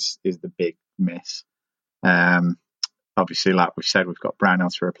is the big miss. Obviously, like we've said, we've got Brownhill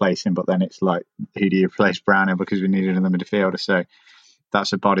to replace him, but then it's like, who do you replace Brownhill, because we needed another midfielder? So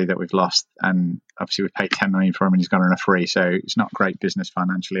that's a body that we've lost, and obviously we've paid 10 million for him and he's gone on a free, so it's not great business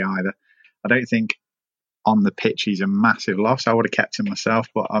financially either. I don't think on the pitch he's a massive loss. I would have kept him myself,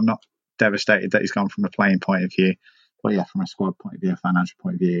 but I'm not devastated that he's gone from a playing point of view. But yeah, from a squad point of view, a financial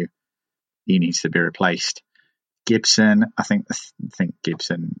point of view, he needs to be replaced. Gibson, I think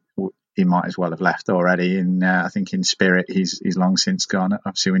Gibson, he might as well have left already. And I think in spirit, he's long since gone.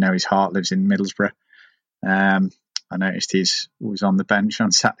 Obviously, we know his heart lives in Middlesbrough. I noticed he was on the bench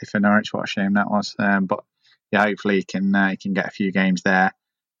on Saturday for Norwich. What a shame that was. But yeah, hopefully he can get a few games there.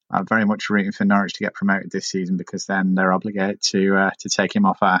 I'm very much rooting for Norwich to get promoted this season, because then they're obligated to take him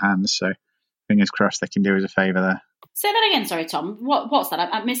off our hands. So fingers crossed they can do us a favour there. Say that again, sorry, Tom. What's that?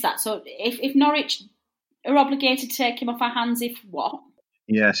 I missed that. So if Norwich are obligated to take him off our hands, if what?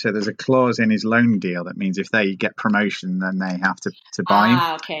 Yeah, so there's a clause in his loan deal that means if they get promotion, then they have to buy him.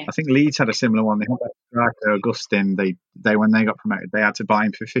 Okay. I think Leeds had a similar one. They had that striker, Augustin. They when they got promoted, they had to buy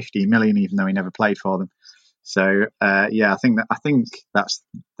him for 50 million, even though he never played for them. So yeah, I think that's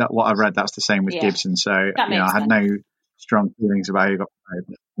what I've read. That's the same with Gibson. So I had no strong feelings about who got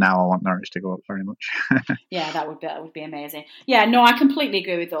promoted. Now I want Norwich to go up very much. Yeah, that would be amazing. Yeah, no, I completely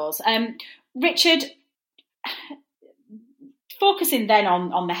agree with those. Richard, focusing then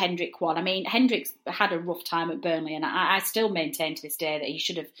on the Hendrick one. I mean, Hendrick's had a rough time at Burnley, and I still maintain to this day that he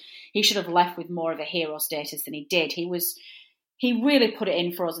should have left with more of a hero status than he did. He really put it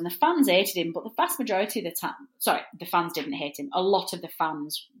in for us, and the fans hated him, but the vast majority of the time, the fans didn't hate him. A lot of the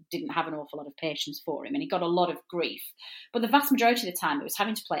fans didn't have an awful lot of patience for him, and he got a lot of grief. But the vast majority of the time, it was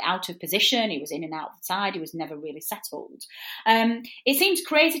having to play out of position. He was in and out of the side. He was never really settled. It seems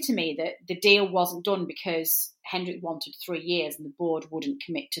crazy to me that the deal wasn't done because Hendrick wanted 3 years, and the board wouldn't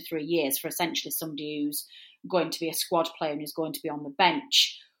commit to 3 years for essentially somebody who's going to be a squad player and who's going to be on the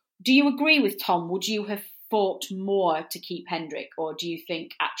bench. Do you agree with Tom? Would you have fought more to keep Hendrick, or do you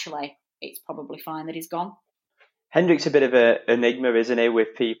think actually it's probably fine that he's gone? Hendrick's a bit of an enigma, isn't he,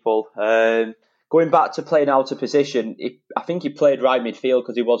 with people? Going back to playing out of position, I think he played right midfield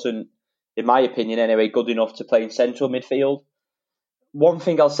because he wasn't, in my opinion anyway, good enough to play in central midfield. One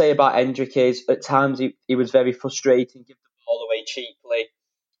thing I'll say about Hendrick is at times he was very frustrating, give the ball away cheaply,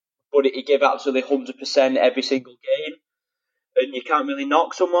 but he gave absolutely 100% every single game, and you can't really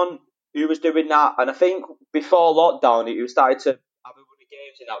knock someone who was doing that. And I think before lockdown, he was starting to have a run of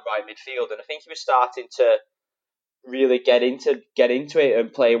games in that right midfield, and I think he was starting to really get into it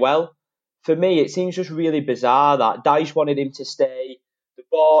and play well. For me, it seems just really bizarre that Dyche wanted him to stay. The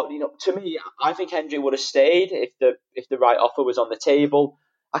board, to me, I think Hendrick would have stayed if the right offer was on the table.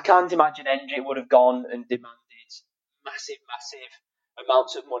 I can't imagine Hendrick would have gone and demanded massive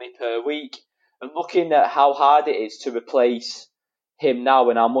amounts of money per week. And looking at how hard it is to replace him now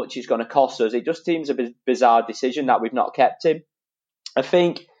and how much he's going to cost us, it just seems a bizarre decision that we've not kept him. I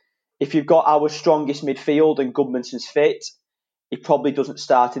think if you've got our strongest midfield and Gudmundsson's fit, he probably doesn't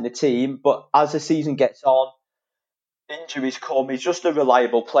start in the team. But as the season gets on, injuries come. He's just a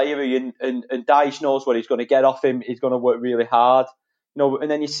reliable player, and Dyche knows what he's going to get off him. He's going to work really hard, and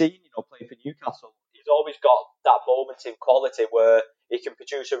then you see, playing for Newcastle, he's always got that moment in quality where he can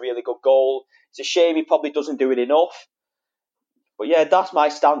produce a really good goal. It's a shame he probably doesn't do it enough. But yeah, that's my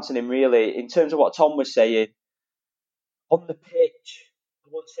stance on him, really. In terms of what Tom was saying, on the pitch, I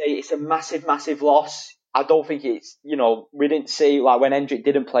won't say it's a massive loss. I don't think it's, we didn't see, like when Hendrick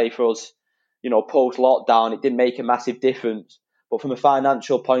didn't play for us, post-lockdown, it didn't make a massive difference. But from a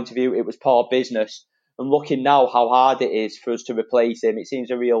financial point of view, it was poor business. And looking now how hard it is for us to replace him, it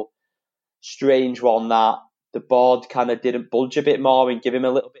seems a real strange one that the board kind of didn't budge a bit more and give him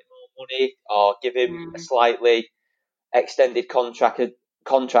a little bit more money, or give him a slightly extended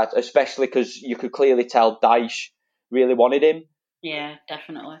contract, especially because you could clearly tell Dyche really wanted him. Yeah,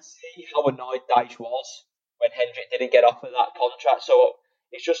 definitely. See how annoyed Dyche was when Hendrick didn't get offered that contract. So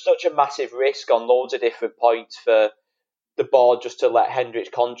it's just such a massive risk on loads of different points for the board just to let Hendrick's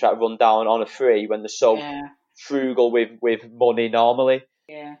contract run down on a free when they're so frugal with money normally.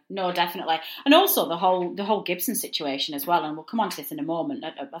 Yeah, no, definitely. And also the whole Gibson situation as well, and we'll come on to this in a moment.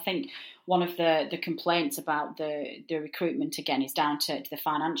 I think one of the complaints about the recruitment, again, is down to the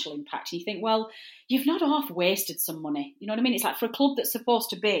financial impact. And you think, well, you've not half wasted some money. You know what I mean? It's like for a club that's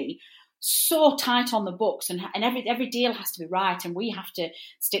supposed to be so tight on the books and every deal has to be right, and we have to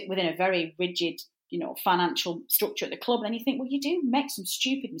stick within a very rigid financial structure at the club. And then you think, well, you do make some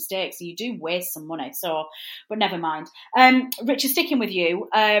stupid mistakes and you do waste some money. So, but never mind. Richard, sticking with you,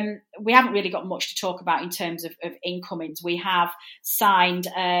 we haven't really got much to talk about in terms of incomings. We have signed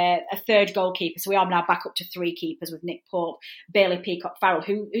a third goalkeeper. So we are now back up to 3 keepers with Nick Pope, Bailey Peacock-Farrell,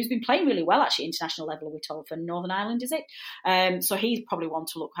 who's been playing really well, actually, international level, we're told, for Northern Ireland, is it? So he's probably one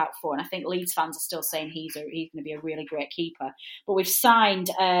to look out for. And I think Leeds fans are still saying he's going to be a really great keeper. But we've signed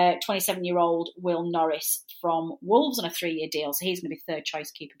 27-year-old Will Norris from Wolves on a 3-year deal, so he's going to be third choice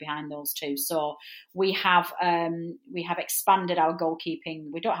keeper behind those two. So we have expanded our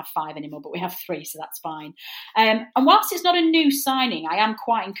goalkeeping. We don't have 5 anymore, but we have 3, so that's fine. And whilst it's not a new signing, I am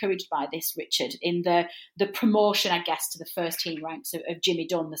quite encouraged by this, Richard, in the promotion, I guess, to the first team ranks of Jimmy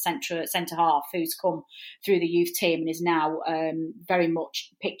Dunn, the centre half, who's come through the youth team and is now very much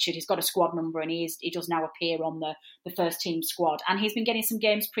pictured. He's got a squad number and he does now appear on the first team squad, and he's been getting some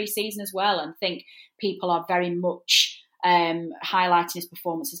games pre-season as well, and I think people are very much highlighting his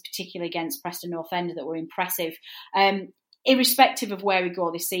performances, particularly against Preston North End, that were impressive. Irrespective of where we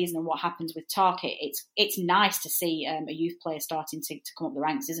go this season and what happens with Tarkett, it's nice to see a youth player starting to come up the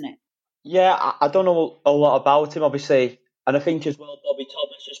ranks, isn't it? Yeah, I don't know a lot about him, obviously, and I think as well Bobby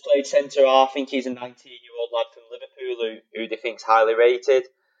Thomas just played centre half. I think he's a 19-year-old lad from Liverpool who they think's highly rated.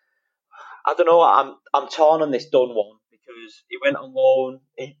 I don't know, I'm torn on this Dunn one, because he went on loan.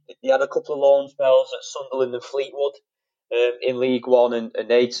 He had a couple of loan spells at Sunderland and Fleetwood in League One, and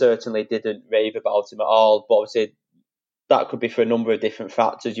they certainly didn't rave about him at all. But obviously, that could be for a number of different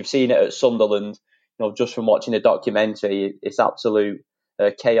factors. You've seen it at Sunderland, just from watching the documentary. It's absolute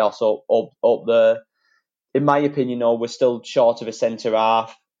chaos up there. In my opinion, we're still short of a centre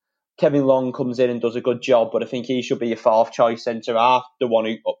half. Kevin Long comes in and does a good job, but I think he should be a 4th choice centre half, the one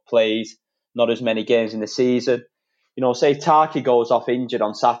who plays not as many games in the season. Say Tarkey goes off injured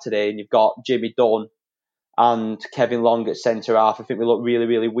on Saturday and you've got Jimmy Dunn and Kevin Long at centre half, I think we look really,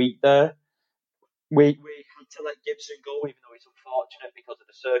 really weak there. We had to let Gibson go, even though it's unfortunate because of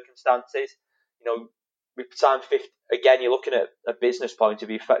the circumstances. We signed 50, again, you're looking at a business point of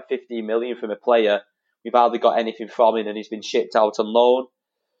view, 15 million from a player. We've hardly got anything from him and he's been shipped out on loan.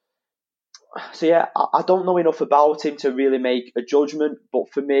 So yeah, I don't know enough about him to really make a judgment,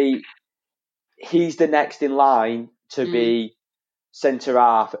 but for me, he's the next in line to be centre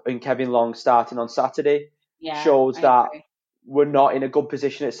half, and Kevin Long starting on Saturday shows that we're not in a good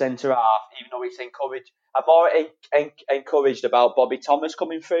position at centre half, even though he's encouraged. I'm more encouraged about Bobby Thomas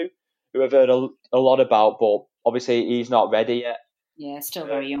coming through, who I've heard a lot about, but obviously he's not ready yet. Yeah, still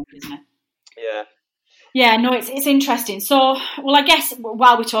very young, isn't he? Yeah. Yeah, no, it's interesting. So, well, I guess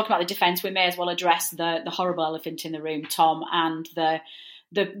while we talk about the defence, we may as well address the horrible elephant in the room, Tom, and the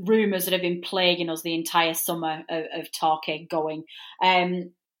rumours that have been plaguing us the entire summer of Tarkett going.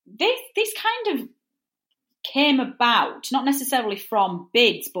 This kind of came about, not necessarily from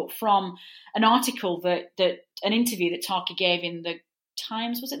bids, but from an article that an interview that Tarkett gave in the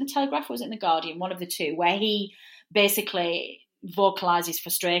Times, was it in the Telegraph or was it in the Guardian, one of the two, where he basically vocalises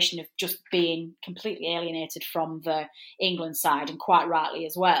frustration of just being completely alienated from the England side, and quite rightly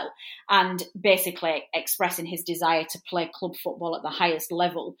as well, and basically expressing his desire to play club football at the highest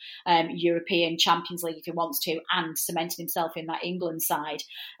level, European Champions League if he wants to, and cementing himself in that England side.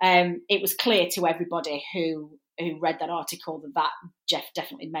 It was clear to everybody who read that article that Jeff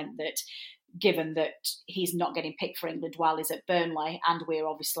definitely meant that, given that he's not getting picked for England while he's at Burnley, and we're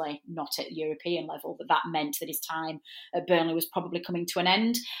obviously not at European level, that meant that his time at Burnley was probably coming to an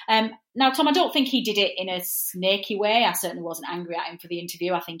end. Now, Tom, I don't think he did it in a snaky way. I certainly wasn't angry at him for the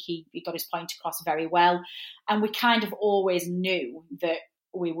interview. I think he got his point across very well. And we kind of always knew that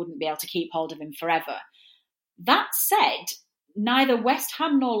we wouldn't be able to keep hold of him forever. That said, neither West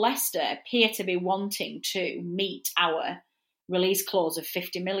Ham nor Leicester appear to be wanting to meet our release clause of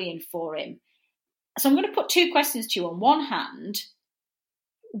 50 million for him. So I'm going to put 2 questions to you. On one hand,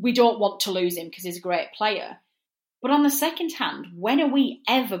 we don't want to lose him because he's a great player. But on the second hand, when are we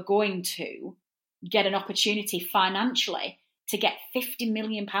ever going to get an opportunity financially to get £50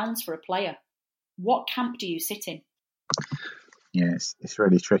 million for a player. What camp do you sit in? Yeah, it's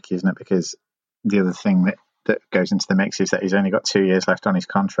really tricky, isn't it? Because the other thing that goes into the mix is that he's only got 2 years left on his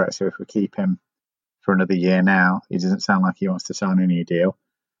contract. So if we keep him for another year now, he doesn't sound like he wants to sign a new deal.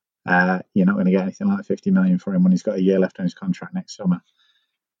 You're not going to get anything like 50 million for him when he's got a year left on his contract next summer.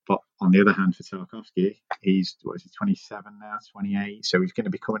 But on the other hand, for Tarkowski, he's 27 now, 28. So he's going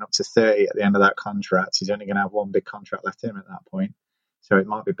to be coming up to 30 at the end of that contract. He's only going to have one big contract left in him at that point. So it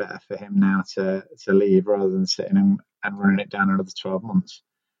might be better for him now to leave rather than sitting and running it down another 12 months.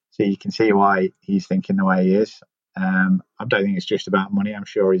 So you can see why he's thinking the way he is. I don't think it's just about money. I'm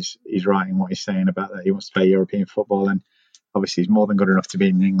sure he's right in what he's saying about that he wants to play European football, and obviously he's more than good enough to be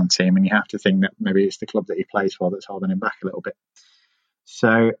in the England team, and you have to think that maybe it's the club that he plays for that's holding him back a little bit.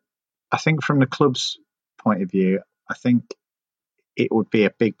 So I think from the club's point of view, I think it would be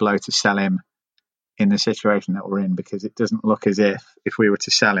a big blow to sell him in the situation that we're in, because it doesn't look as if we were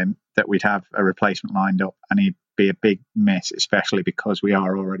to sell him that we'd have a replacement lined up, and he'd be a big miss, especially because we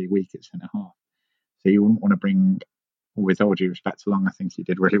are already weak at centre half. So you wouldn't want to bring, with all due respect to Long, I think he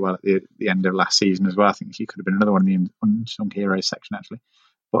did really well at the end of last season as well. I think he could have been another one in the unsung heroes section, actually.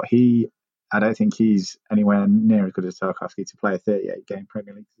 But I don't think he's anywhere near as good as Tarkowski to play a 38-game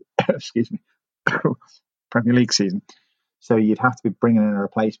Premier League season. So you'd have to be bringing in a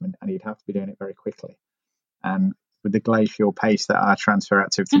replacement, and you'd have to be doing it very quickly. And with the glacial pace that our transfer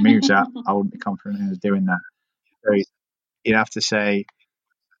activity moves at, I wouldn't be confident in us doing that. So you'd have to say,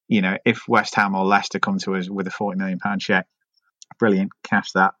 if West Ham or Leicester come to us with a £40 million check, brilliant,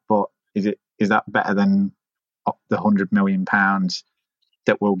 cash that. But is that better than the £100 million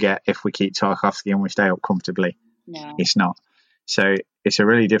that we'll get if we keep Tarkowski and we stay up comfortably? No. It's not. So it's a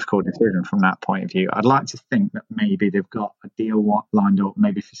really difficult decision from that point of view. I'd like to think that maybe they've got a deal lined up,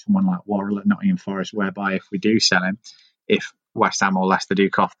 maybe for someone like Worrell at Nottingham Forest, whereby if we do sell him, if West Ham or Leicester do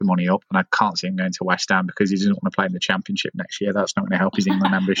cough the money up, and I can't see him going to West Ham because he doesn't want to play in the Championship next year. That's not going to help his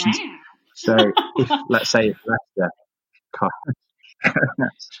England ambitions. So let's say if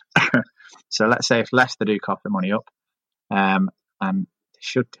Leicester do cough the money up, and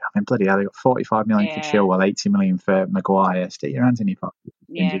should, bloody hell, they got 45 million for Chilwell, 80 million for Maguire. Stick your hands in your pocket.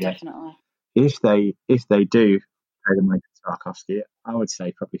 Yeah, definitely. If they do pay the money for Tarkowski, I would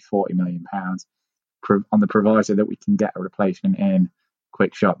say probably £40 million on the proviso that we can get a replacement in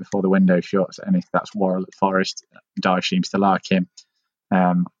quick shot before the window shuts. And if that's Worrell at Forest, Dyche seems to like him,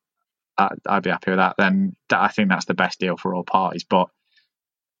 I'd be happy with that. Then I think that's the best deal for all parties. But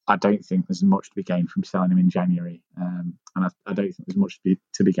I don't think there's much to be gained from selling him in January, and I don't think there's much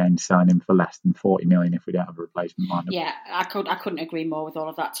to be gained selling him for less than 40 million if we don't have a replacement lined up. Yeah, I couldn't agree more with all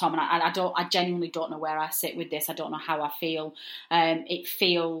of that, Tom. And I genuinely don't know where I sit with this. I don't know how I feel. It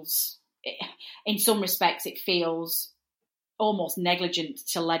feels, in some respects, it feels almost negligent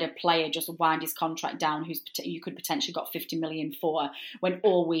to let a player just wind his contract down who's you could potentially got 50 million for, when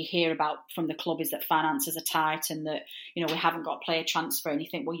all we hear about from the club is that finances are tight and that we haven't got player transfer, and you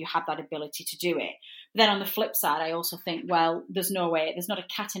think, well, you have that ability to do it. But then on the flip side, I also think, well, there's not a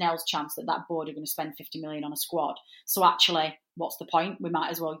cat and owl's chance that board are going to spend 50 million on a squad. So actually, what's the point? We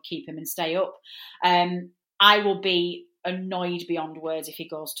might as well keep him and stay up. I will be annoyed beyond words if he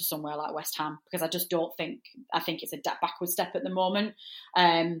goes to somewhere like West Ham, because I think it's a backward step at the moment.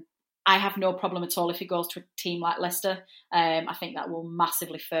 I have no problem at all if he goes to a team like Leicester. I think that will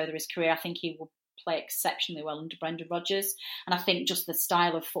massively further his career. I think he will play exceptionally well under Brendan Rodgers, and I think just the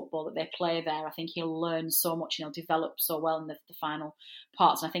style of football that they play there, I think he'll learn so much and he'll develop so well in the final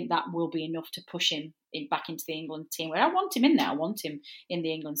parts, and I think that will be enough to push him back into the England team, where I want him in there. I want him in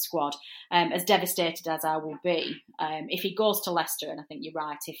the England squad. As devastated as I will be, if he goes to Leicester, and I think you're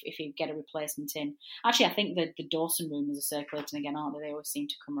right, if he get a replacement in. Actually, I think the Dawson rumours are circulating again, aren't they? They always seem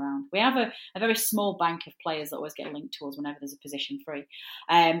to come around. We have a very small bank of players that always get linked to us whenever there's a position free.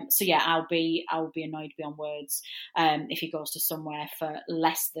 So yeah, I'll be annoyed beyond words if he goes to somewhere for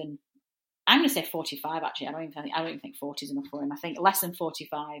less than, I'm going to say 45. Actually, I don't even think 40 is enough for him. I think less than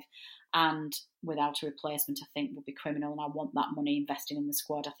 45, and without a replacement, I think would be criminal. And I want that money invested in the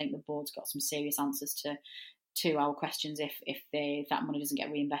squad. I think the board's got some serious answers to our questions if that money doesn't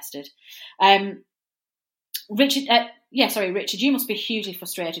get reinvested. Richard, you must be hugely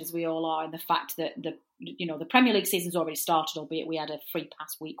frustrated, as we all are, in the fact that the Premier League season's already started, albeit we had a free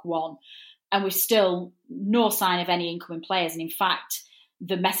pass week 1, and we've still no sign of any incoming players. And in fact,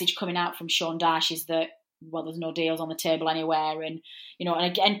 the message coming out from Sean Dyche is that, well, there's no deals on the table anywhere, and and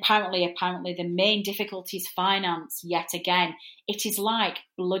again, apparently the main difficulty is finance. Yet again, it is like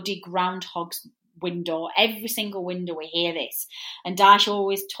bloody Groundhog's window. Every single window we hear this. And Dyche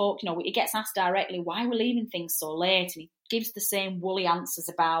always talks, he gets asked directly why we're leaving things so late, and he gives the same woolly answers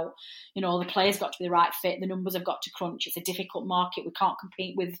about, the players got to be the right fit, the numbers have got to crunch, it's a difficult market, we can't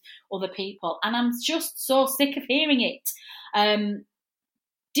compete with other people. And I'm just so sick of hearing it.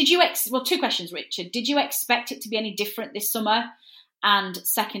 Two questions, Richard. Did you expect it to be any different this summer? And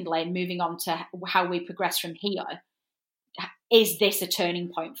secondly, moving on to how we progress from here, is this a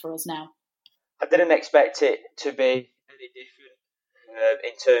turning point for us now? I didn't expect it to be any different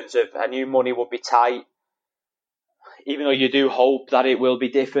in terms of, I knew money would be tight. Even though you do hope that it will be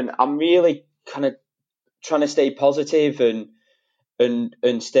different, I'm really kind of trying to stay positive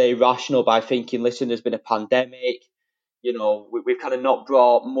and stay rational by thinking, listen, there's been a pandemic. We've kind of not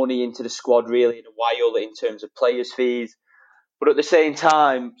brought money into the squad really in a while in terms of players' fees. But at the same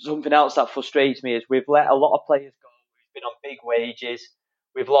time, something else that frustrates me is we've let a lot of players go who've been on big wages.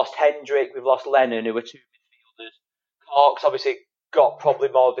 We've lost Hendrick, we've lost Lennon, who were two midfielders. Clark's obviously got probably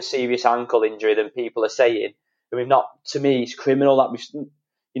more of a serious ankle injury than people are saying. And we've not, to me, it's criminal that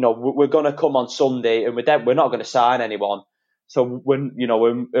we're going to come on Sunday and we're not going to sign anyone. So when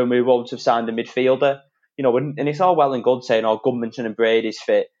we won't have signed a midfielder, and it's all well and good saying, Gudmundsson and Brady's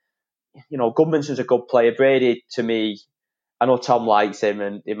fit. Gudmundsson's a good player. Brady, to me, I know Tom likes him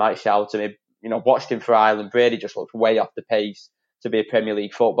and he might shout at me. Watched him for Ireland. Brady just looks way off the pace to be a Premier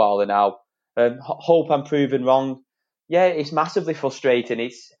League footballer now. Hope I'm proven wrong. Yeah, it's massively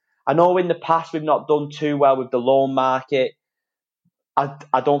frustrating. I know in the past we've not done too well with the loan market.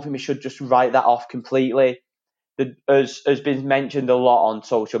 I don't think we should just write that off completely. As has been mentioned a lot on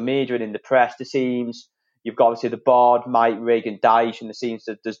social media and in the press, there seems you've got obviously the board, Mike Rigg and Dyche, and there seems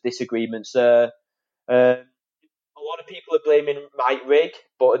that there's disagreements there. A lot of people are blaming Mike Rigg,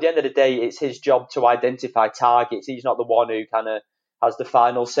 but at the end of the day, it's his job to identify targets. He's not the one who kind of has the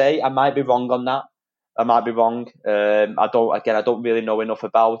final say. I might be wrong on that. I might be wrong. I don't really know enough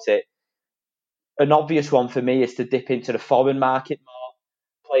about it. An obvious one for me is to dip into the foreign market more.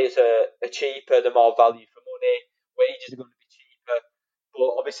 Players are cheaper, they're more value for money. Wages are going to be cheaper.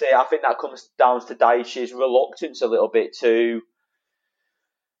 But obviously, I think that comes down to Dyche's reluctance a little bit to,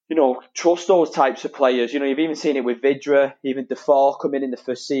 trust those types of players. You've even seen it with Vydra, even Defoe coming in the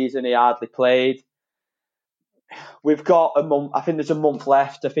first season, he hardly played. We've got a month, I think there's a month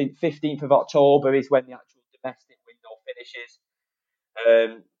left. I think 15th of October is when the actual domestic window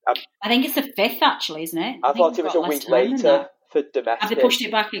finishes. I think it's the 5th actually, isn't it? I thought it was a week later for domestic. Have they pushed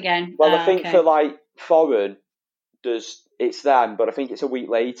it back again? Well, I think for foreign, it's then, but I think it's a week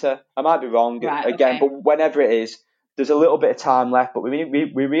later. I might be wrong again, but whenever it is, there's a little bit of time left, but we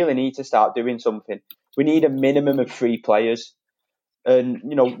really need to start doing something. We need a minimum of 3 players. And,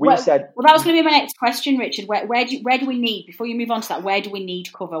 said... Well, that was going to be my next question, Richard. Where do we need, before you move on to that, where do we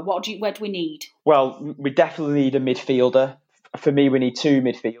need cover? Where do we need? Well, we definitely need a midfielder. For me, we need 2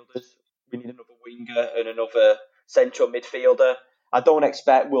 midfielders. We need another winger and another central midfielder. I don't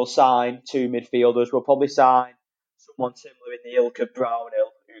expect we'll sign 2 midfielders. We'll probably sign someone similar in the ilk of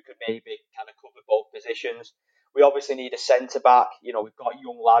Brownhill, who could maybe kind of cover both positions. We obviously need a centre-back. We've got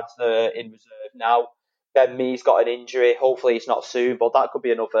young lads there in reserve now. Ben Mee's got an injury. Hopefully it's not soon, but that could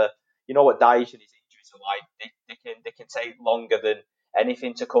be another... You know what Dyche and his injuries are like. They can take longer than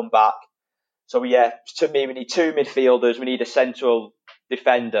anything to come back. So, yeah, to me, we need 2 midfielders. We need a central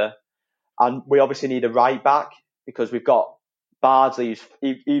defender. And we obviously need a right-back because we've got Bardsley,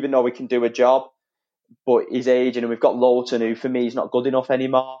 even though we can do a job, but he's aging, and we've got Lowton, who for me is not good enough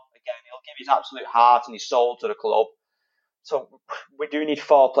anymore. Again, he'll give his absolute heart and his soul to the club. So we do need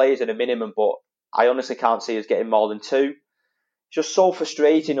 4 players at a minimum, but I honestly can't see us getting more than 2. Just so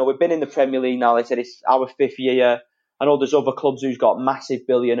frustrating. We've been in the Premier League now. Like I said, it's our 5th year. I know there's other clubs who's got massive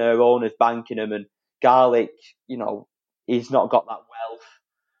billionaire owners banking them, and Garlick, he's not got that wealth.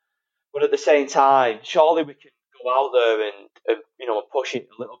 But at the same time, surely we can go out there and push it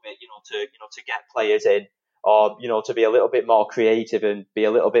a little bit, to get players in, or to be a little bit more creative and be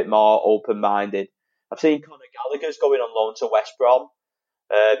a little bit more open-minded. I've seen Conor Gallagher's going on loan to West Brom.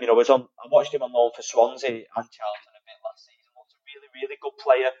 I watched him on loan for Swansea and Charlton a bit last season. Looks a really, really good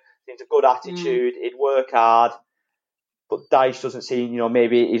player. Seems a good attitude. He'd work hard. But Dyche doesn't seem,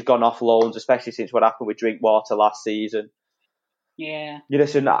 maybe he's gone off loans, especially since what happened with Drinkwater last season. Yeah.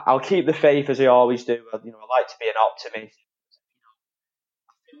 Listen, I'll keep the faith as I always do. I like to be an optimist.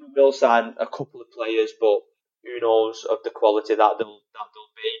 I think we will sign a couple of players, but who knows of the quality that they'll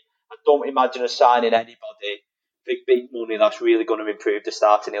be. I don't imagine us signing anybody big money that's really going to improve the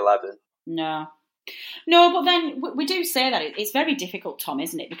starting 11. No. No, but then we do say that. It's very difficult, Tom,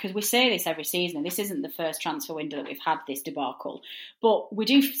 isn't it? Because we say this every season, and this isn't the first transfer window that we've had this debacle. But we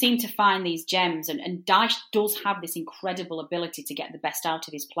do seem to find these gems, and Dyche does have this incredible ability to get the best out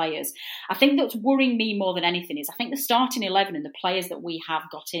of his players. I think that's worrying me more than anything is I think the starting 11 and the players that we have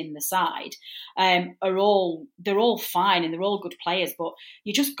got in the side they're all fine and they're all good players. But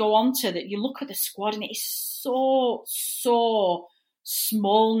you just go on to that. You look at the squad, and it is so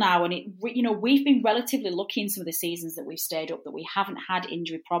small now, and we've been relatively lucky in some of the seasons that we've stayed up that we haven't had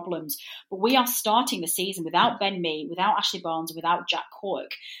injury problems, but we are starting the season without Ben Mee, without Ashley Barnes, without Jack Cork.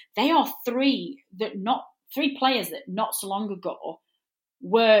 They are three players that not so long ago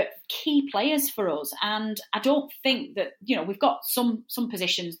were key players for us, and I don't think that we've got some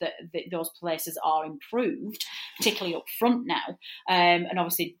positions that those places are improved, particularly up front now, and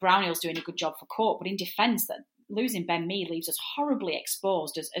obviously Brownhill's doing a good job for Cork, but in defence that losing Ben Mee leaves us horribly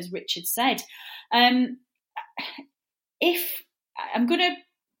exposed, as Richard said. If I'm going to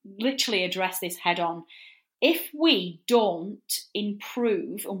literally address this head on, if we don't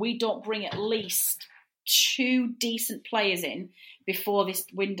improve and we don't bring at least 2 decent players in before this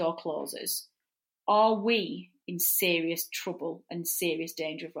window closes, are we in serious trouble and serious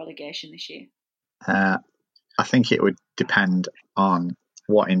danger of relegation this year? I think it would depend on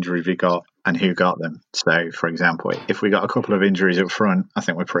what injuries we got and who got them. So, for example, if we got a couple of injuries up front, I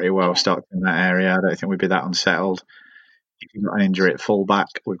think we're pretty well stocked in that area. I don't think we'd be that unsettled. If you've got an injury at fullback,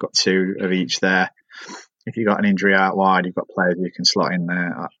 we've got 2 of each there. If you've got an injury out wide, you've got players you can slot in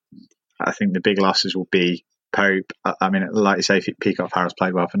there. I think the big losses will be Pope. I mean, like you say, Peacock Farrell's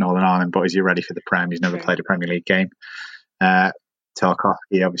played well for Northern Ireland, but is he ready for the Prem? He's never played a Premier League game.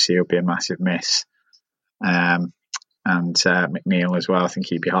 Tarkowski, obviously, will be a massive miss. And McNeil as well. I think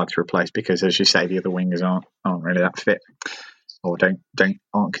he'd be hard to replace because, as you say, the other wingers aren't really that fit or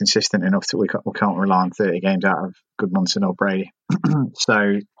aren't consistent enough that we can't rely on 30 games out of Goodmanson or Brady.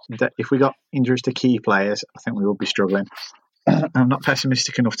 So if we got injuries to key players, I think we will be struggling. I'm not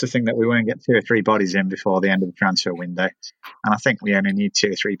pessimistic enough to think that we won't get 2 or 3 bodies in before the end of the transfer window, and I think we only need 2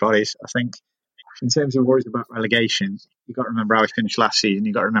 or 3 bodies. I think in terms of worries about relegation, you've got to remember how we finished last season.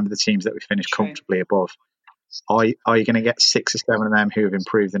 You've got to remember the teams that we finished comfortably above. Are you going to get 6 or 7 of them who have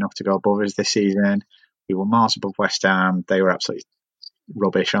improved enough to go above us this season? We were miles above West Ham. They were absolutely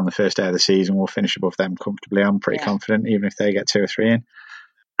rubbish on the first day of the season. We'll finish above them comfortably. I'm pretty confident, even if they get 2 or 3 in.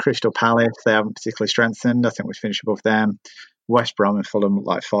 Crystal Palace, they haven't particularly strengthened. I think we finish above them. West Brom and Fulham look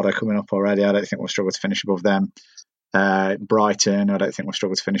like fodder coming up already. I don't think we'll struggle to finish above them. Brighton, I don't think we'll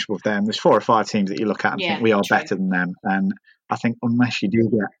struggle to finish above them. There's 4 or 5 teams that you look at and think we are better than them. And I think unless you do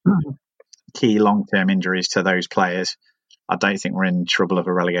get key long-term injuries to those players, I don't think we're in trouble of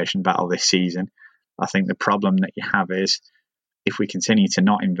a relegation battle this season. I think the problem that you have is if we continue to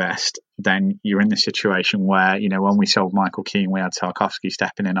not invest, then you're in the situation where, when we sold Michael Keane, we had Tarkowski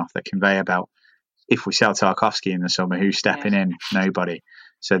stepping in off the conveyor belt. If we sell Tarkowski in the summer, who's stepping in? Nobody.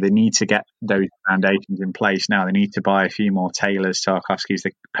 So they need to get those foundations in place now. They need to buy a few more Taylors, Tarkowskis,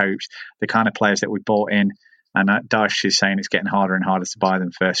 the Popes, the kind of players that we bought in. And Dyche is saying it's getting harder and harder to buy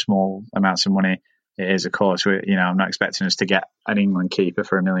them for small amounts of money. It is, of course. I'm not expecting us to get an England keeper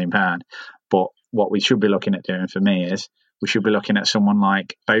for £1 million. But what we should be looking at doing for me is we should be looking at someone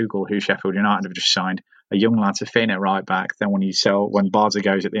like Bogle, who Sheffield United have just signed, a young lad to fit in at right back. Then when Barza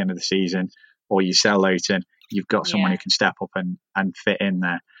goes at the end of the season, or you sell Lowton, you've got someone who can step up and fit in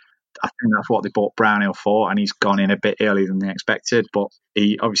there. I think that's what they bought Brownhill for, and he's gone in a bit earlier than they expected, but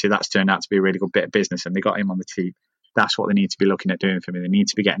that's turned out to be a really good bit of business, and they got him on the team. That's what they need to be looking at doing for me. They need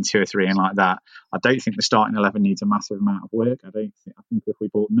to be getting 2 or 3 in like that. I don't think the starting 11 needs a massive amount of work. I think if we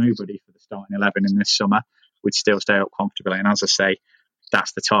bought nobody for the starting 11 in this summer, we'd still stay up comfortably. And as I say,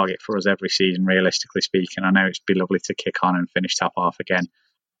 that's the target for us every season, realistically speaking. I know it'd be lovely to kick on and finish top half again.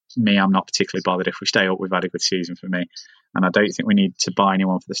 Me, I'm not particularly bothered. If we stay up, we've had a good season for me. And I don't think we need to buy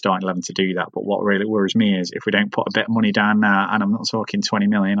anyone for the starting 11 to do that. But what really worries me is if we don't put a bit of money down now, and I'm not talking 20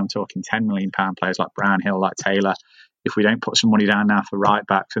 million, I'm talking £10 million players like Brownhill, like Taylor. If we don't put some money down now for right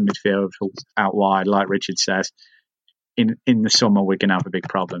back, for midfield, for out wide, like Richard says, in the summer we're going to have a big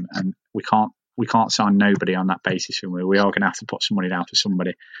problem, and we can't sign nobody on that basis. And we are going to have to put some money down for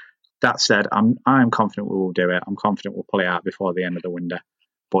somebody. That said, I'm confident we will do it. I'm confident we'll pull it out before the end of the window.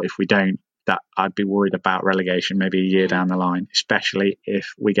 But if we don't, I'd be worried about relegation maybe a year down the line, especially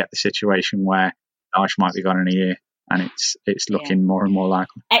if we get the situation where Dyche might be gone in a year and it's looking more and more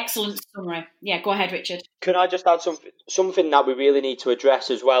likely. Excellent summary. Yeah, go ahead, Richard. Can I just add something that we really need to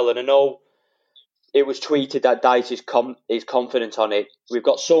address as well? And I know it was tweeted that Dyche is confident on it. We've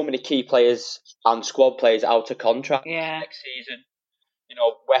got so many key players and squad players out of contract next season.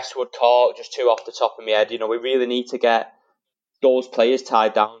 Westwood, Cork, just two off the top of my head. We really need to get those players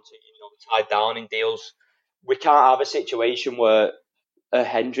tied down in deals. We can't have a situation where a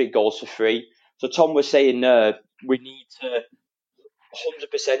Hendrick goes for free. So Tom was saying we need to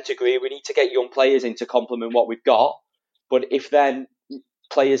 100% agree. We need to get young players in to complement what we've got. But if then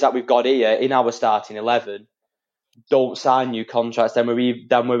players that we've got here in our starting 11 don't sign new contracts, then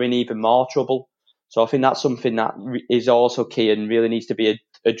we're in even more trouble. So I think that's something that is also key and really needs to be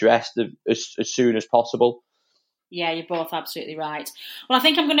addressed as soon as possible. Yeah, you're both absolutely right. Well, I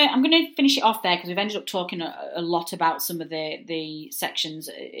think I'm gonna finish it off there because we've ended up talking a lot about some of the sections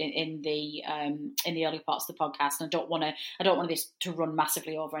in the early parts of the podcast, and I don't want this to run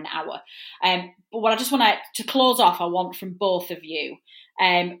massively over an hour. But what I just want to close off, I want from both of you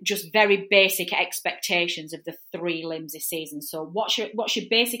just very basic expectations of the three limbs this season. So what's your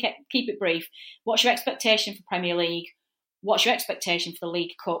basic? Keep it brief. What's your expectation for Premier League? What's your expectation for the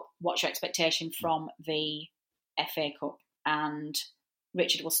League Cup? What's your expectation from the FA Cup? And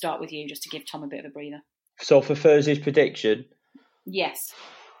Richard, we'll start with you just to give Tom a bit of a breather. So for Thursday's prediction? Yes.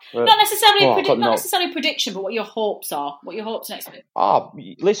 Not necessarily a prediction, but what your hopes are. What your hopes and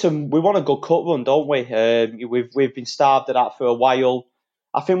expectations. Listen, we want a good cup run, don't we? We've been starved of that for a while.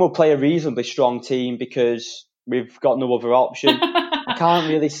 I think we'll play a reasonably strong team because we've got no other option. I can't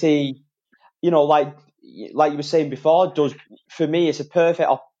really see, like you were saying before, for me, it's a perfect.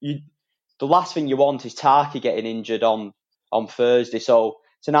 The last thing you want is Tarky getting injured on Thursday, so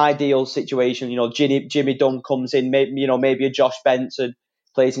it's an ideal situation. Jimmy Dunn comes in, maybe a Josh Benson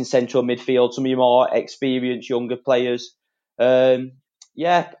plays in central midfield. Some of your more experienced younger players. I've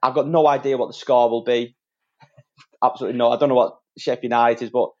got no idea what the score will be. Absolutely no. I don't know what Sheffield United is,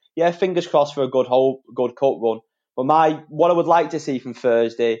 but yeah, fingers crossed for a good cup run. But what I would like to see from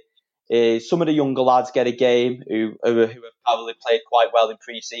Thursday is some of the younger lads get a game who have probably played quite well in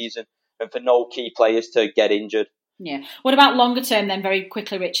pre-season, and for no key players to get injured. Yeah. What about longer term then? Very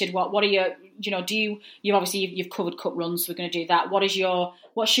quickly, Richard. What are your? You've obviously you've covered cup runs. So we're going to do that. What's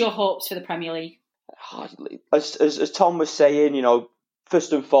your hopes for the Premier League? As Tom was saying,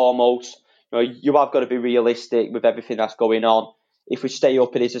 first and foremost, you have got to be realistic with everything that's going on. If we stay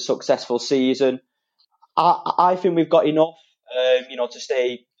up, it is a successful season. I think we've got enough, to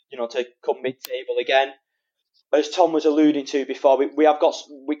stay, to come mid-table again. As Tom was alluding to before,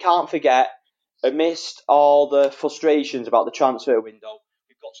 we can't forget, amidst all the frustrations about the transfer window,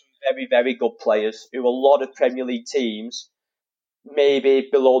 we've got some very, very good players who a lot of Premier League teams, maybe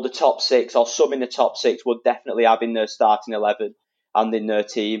below the top six or some in the top six, would definitely have in their starting 11 and in their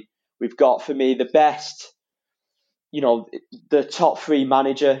team. We've got, for me, the best, the top three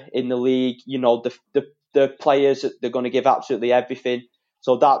manager in the league, the players, they're going to give absolutely everything.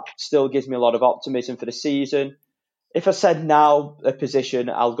 So that still gives me a lot of optimism for the season. If I said now a position,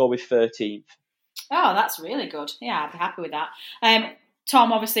 I'll go with 13th. Oh, that's really good. Yeah, I'd be happy with that.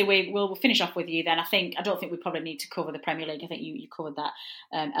 Tom, obviously, we'll finish off with you then. I don't think we probably need to cover the Premier League. I think you covered that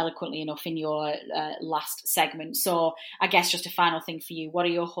eloquently enough in your last segment. So I guess just a final thing for you. What are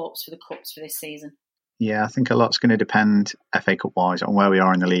your hopes for the Cups for this season? Yeah, I think a lot's going to depend FA Cup wise on where we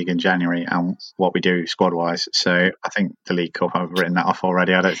are in the league in January and what we do squad wise. So I think the League Cup, I've written that off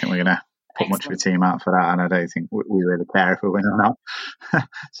already. I don't think we're going to put much of a team out for that, and I don't think we really care if we win or not.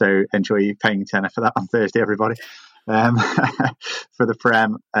 So enjoy paying tenner for that on Thursday, everybody. For the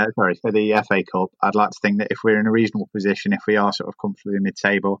for the FA Cup, I'd like to think that if we're in a reasonable position, if we are sort of comfortably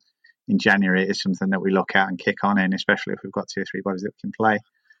mid-table in January, it is something that we look at and kick on in, especially if we've got 2 or 3 bodies that can play.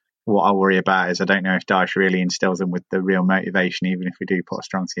 What I worry about is I don't know if Dyche really instills them with the real motivation, even if we do put a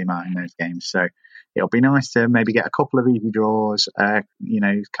strong team out in those games. So it'll be nice to maybe get a couple of easy draws, kind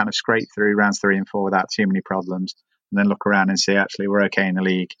of scrape through rounds 3 and 4 without too many problems, and then look around and see, actually, we're okay in the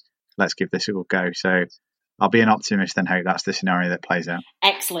league. Let's give this a good go. So I'll be an optimist and hope that's the scenario that plays out.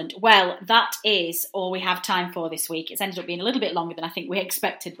 Excellent. Well, that is all we have time for this week. It's ended up being a little bit longer than I think we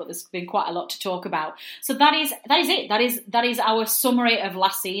expected, but there's been quite a lot to talk about. So that is it. That is our summary of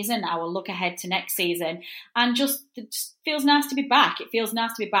last season, our look ahead to next season, and it just feels nice to be back. It feels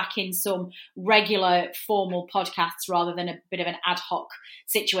nice to be back in some regular formal podcasts rather than a bit of an ad hoc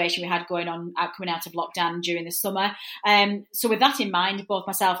situation we had going on coming out of lockdown during the summer. So with that in mind, both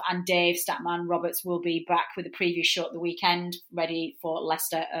myself and Dave Statman Roberts will be back with a preview show at the weekend, ready for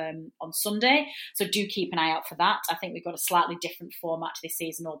Leicester on Sunday. So do keep an eye out for that. I think we've got a slightly different format this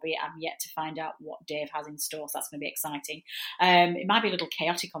season, albeit I'm yet to find out what Dave has in store, so that's going to be exciting. It might be a little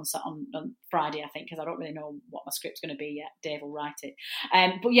chaotic on Friday, I think, because I don't really know what my script's going to be yet. Dave will write it.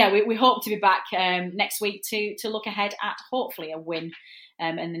 But yeah, we hope to be back next week to look ahead at hopefully a win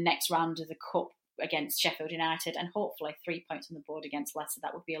in the next round of the Cup against Sheffield United, and hopefully 3 points on the board against Leicester.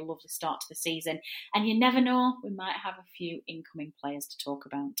 That would be a lovely start to the season. And you never know, we might have a few incoming players to talk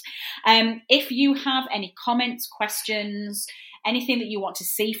about. If you have any comments, questions, anything that you want to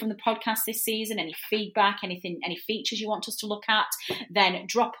see from the podcast this season, any feedback, any features you want us to look at, then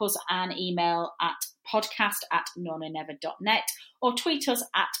drop us an email at podcast@nonaynever.net or tweet us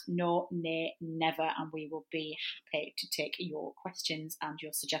at @nonaynever, and we will be happy to take your questions and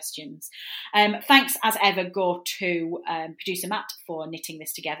your suggestions. Thanks as ever go to producer Matt for knitting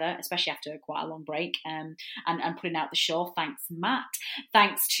this together, especially after quite a long break, and putting out the show. Thanks, Matt.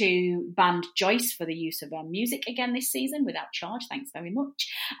 Thanks to band Joyce for the use of our music again this season without charge. Thanks very much.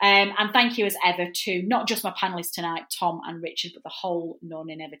 And thank you as ever to not just my panellists tonight, Tom and Richard, but the whole No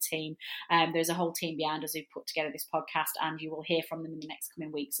Nay Never team. There's a whole team behind us who put together this podcast, and you will hear from them in the next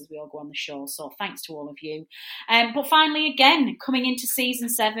coming weeks as we all go on the show. So thanks to all of you. But finally, again, coming into season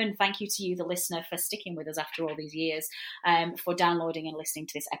 7, thank you to you, the listener, for sticking with us after all these years, for downloading and listening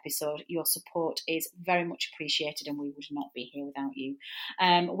to this episode. Your support is very much appreciated, and we would not be here without you.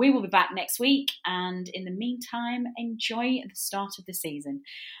 We will be back next week, and in the meantime, enjoy the start of the season.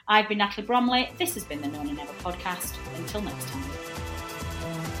 I've been Natalie Bromley. This has been the No Nay Never podcast. Until next time.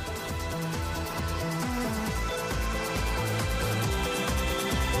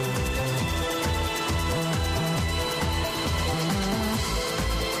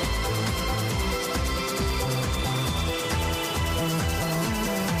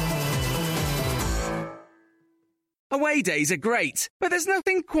 Away days are great, but there's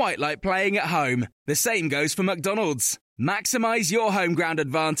nothing quite like playing at home. The same goes for McDonald's. Maximise your home ground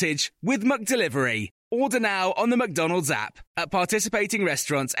advantage with McDelivery. Order now on the McDonald's app. At participating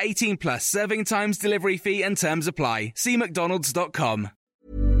restaurants, 18 plus serving times, delivery fee and terms apply. See mcdonalds.com.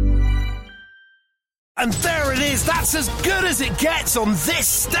 And there it is, that's as good as it gets on this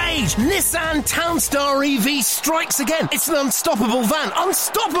stage. Nissan Townstar EV strikes again. It's an unstoppable van,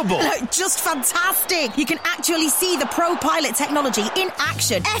 unstoppable. Just fantastic. You can actually see the ProPilot technology in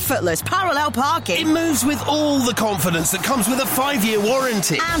action. Effortless parallel parking. It moves with all the confidence that comes with a 5-year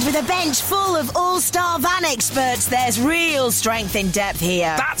warranty. And with a bench full of all-star van experts, there's real strength in depth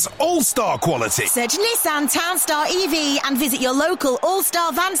here. That's all-star quality. Search Nissan Townstar EV and visit your local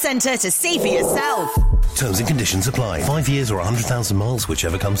all-star van centre to see for yourself. Terms and conditions apply. 5 years or 100,000 miles,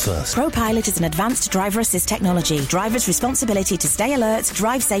 whichever comes first. ProPilot is an advanced driver assist technology. Driver's responsibility to stay alert,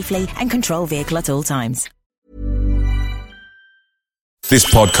 drive safely, and control vehicle at all times. This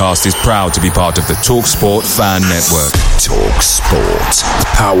podcast is proud to be part of the TalkSport Fan Network. TalkSport.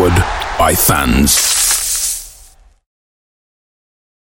 Powered by fans.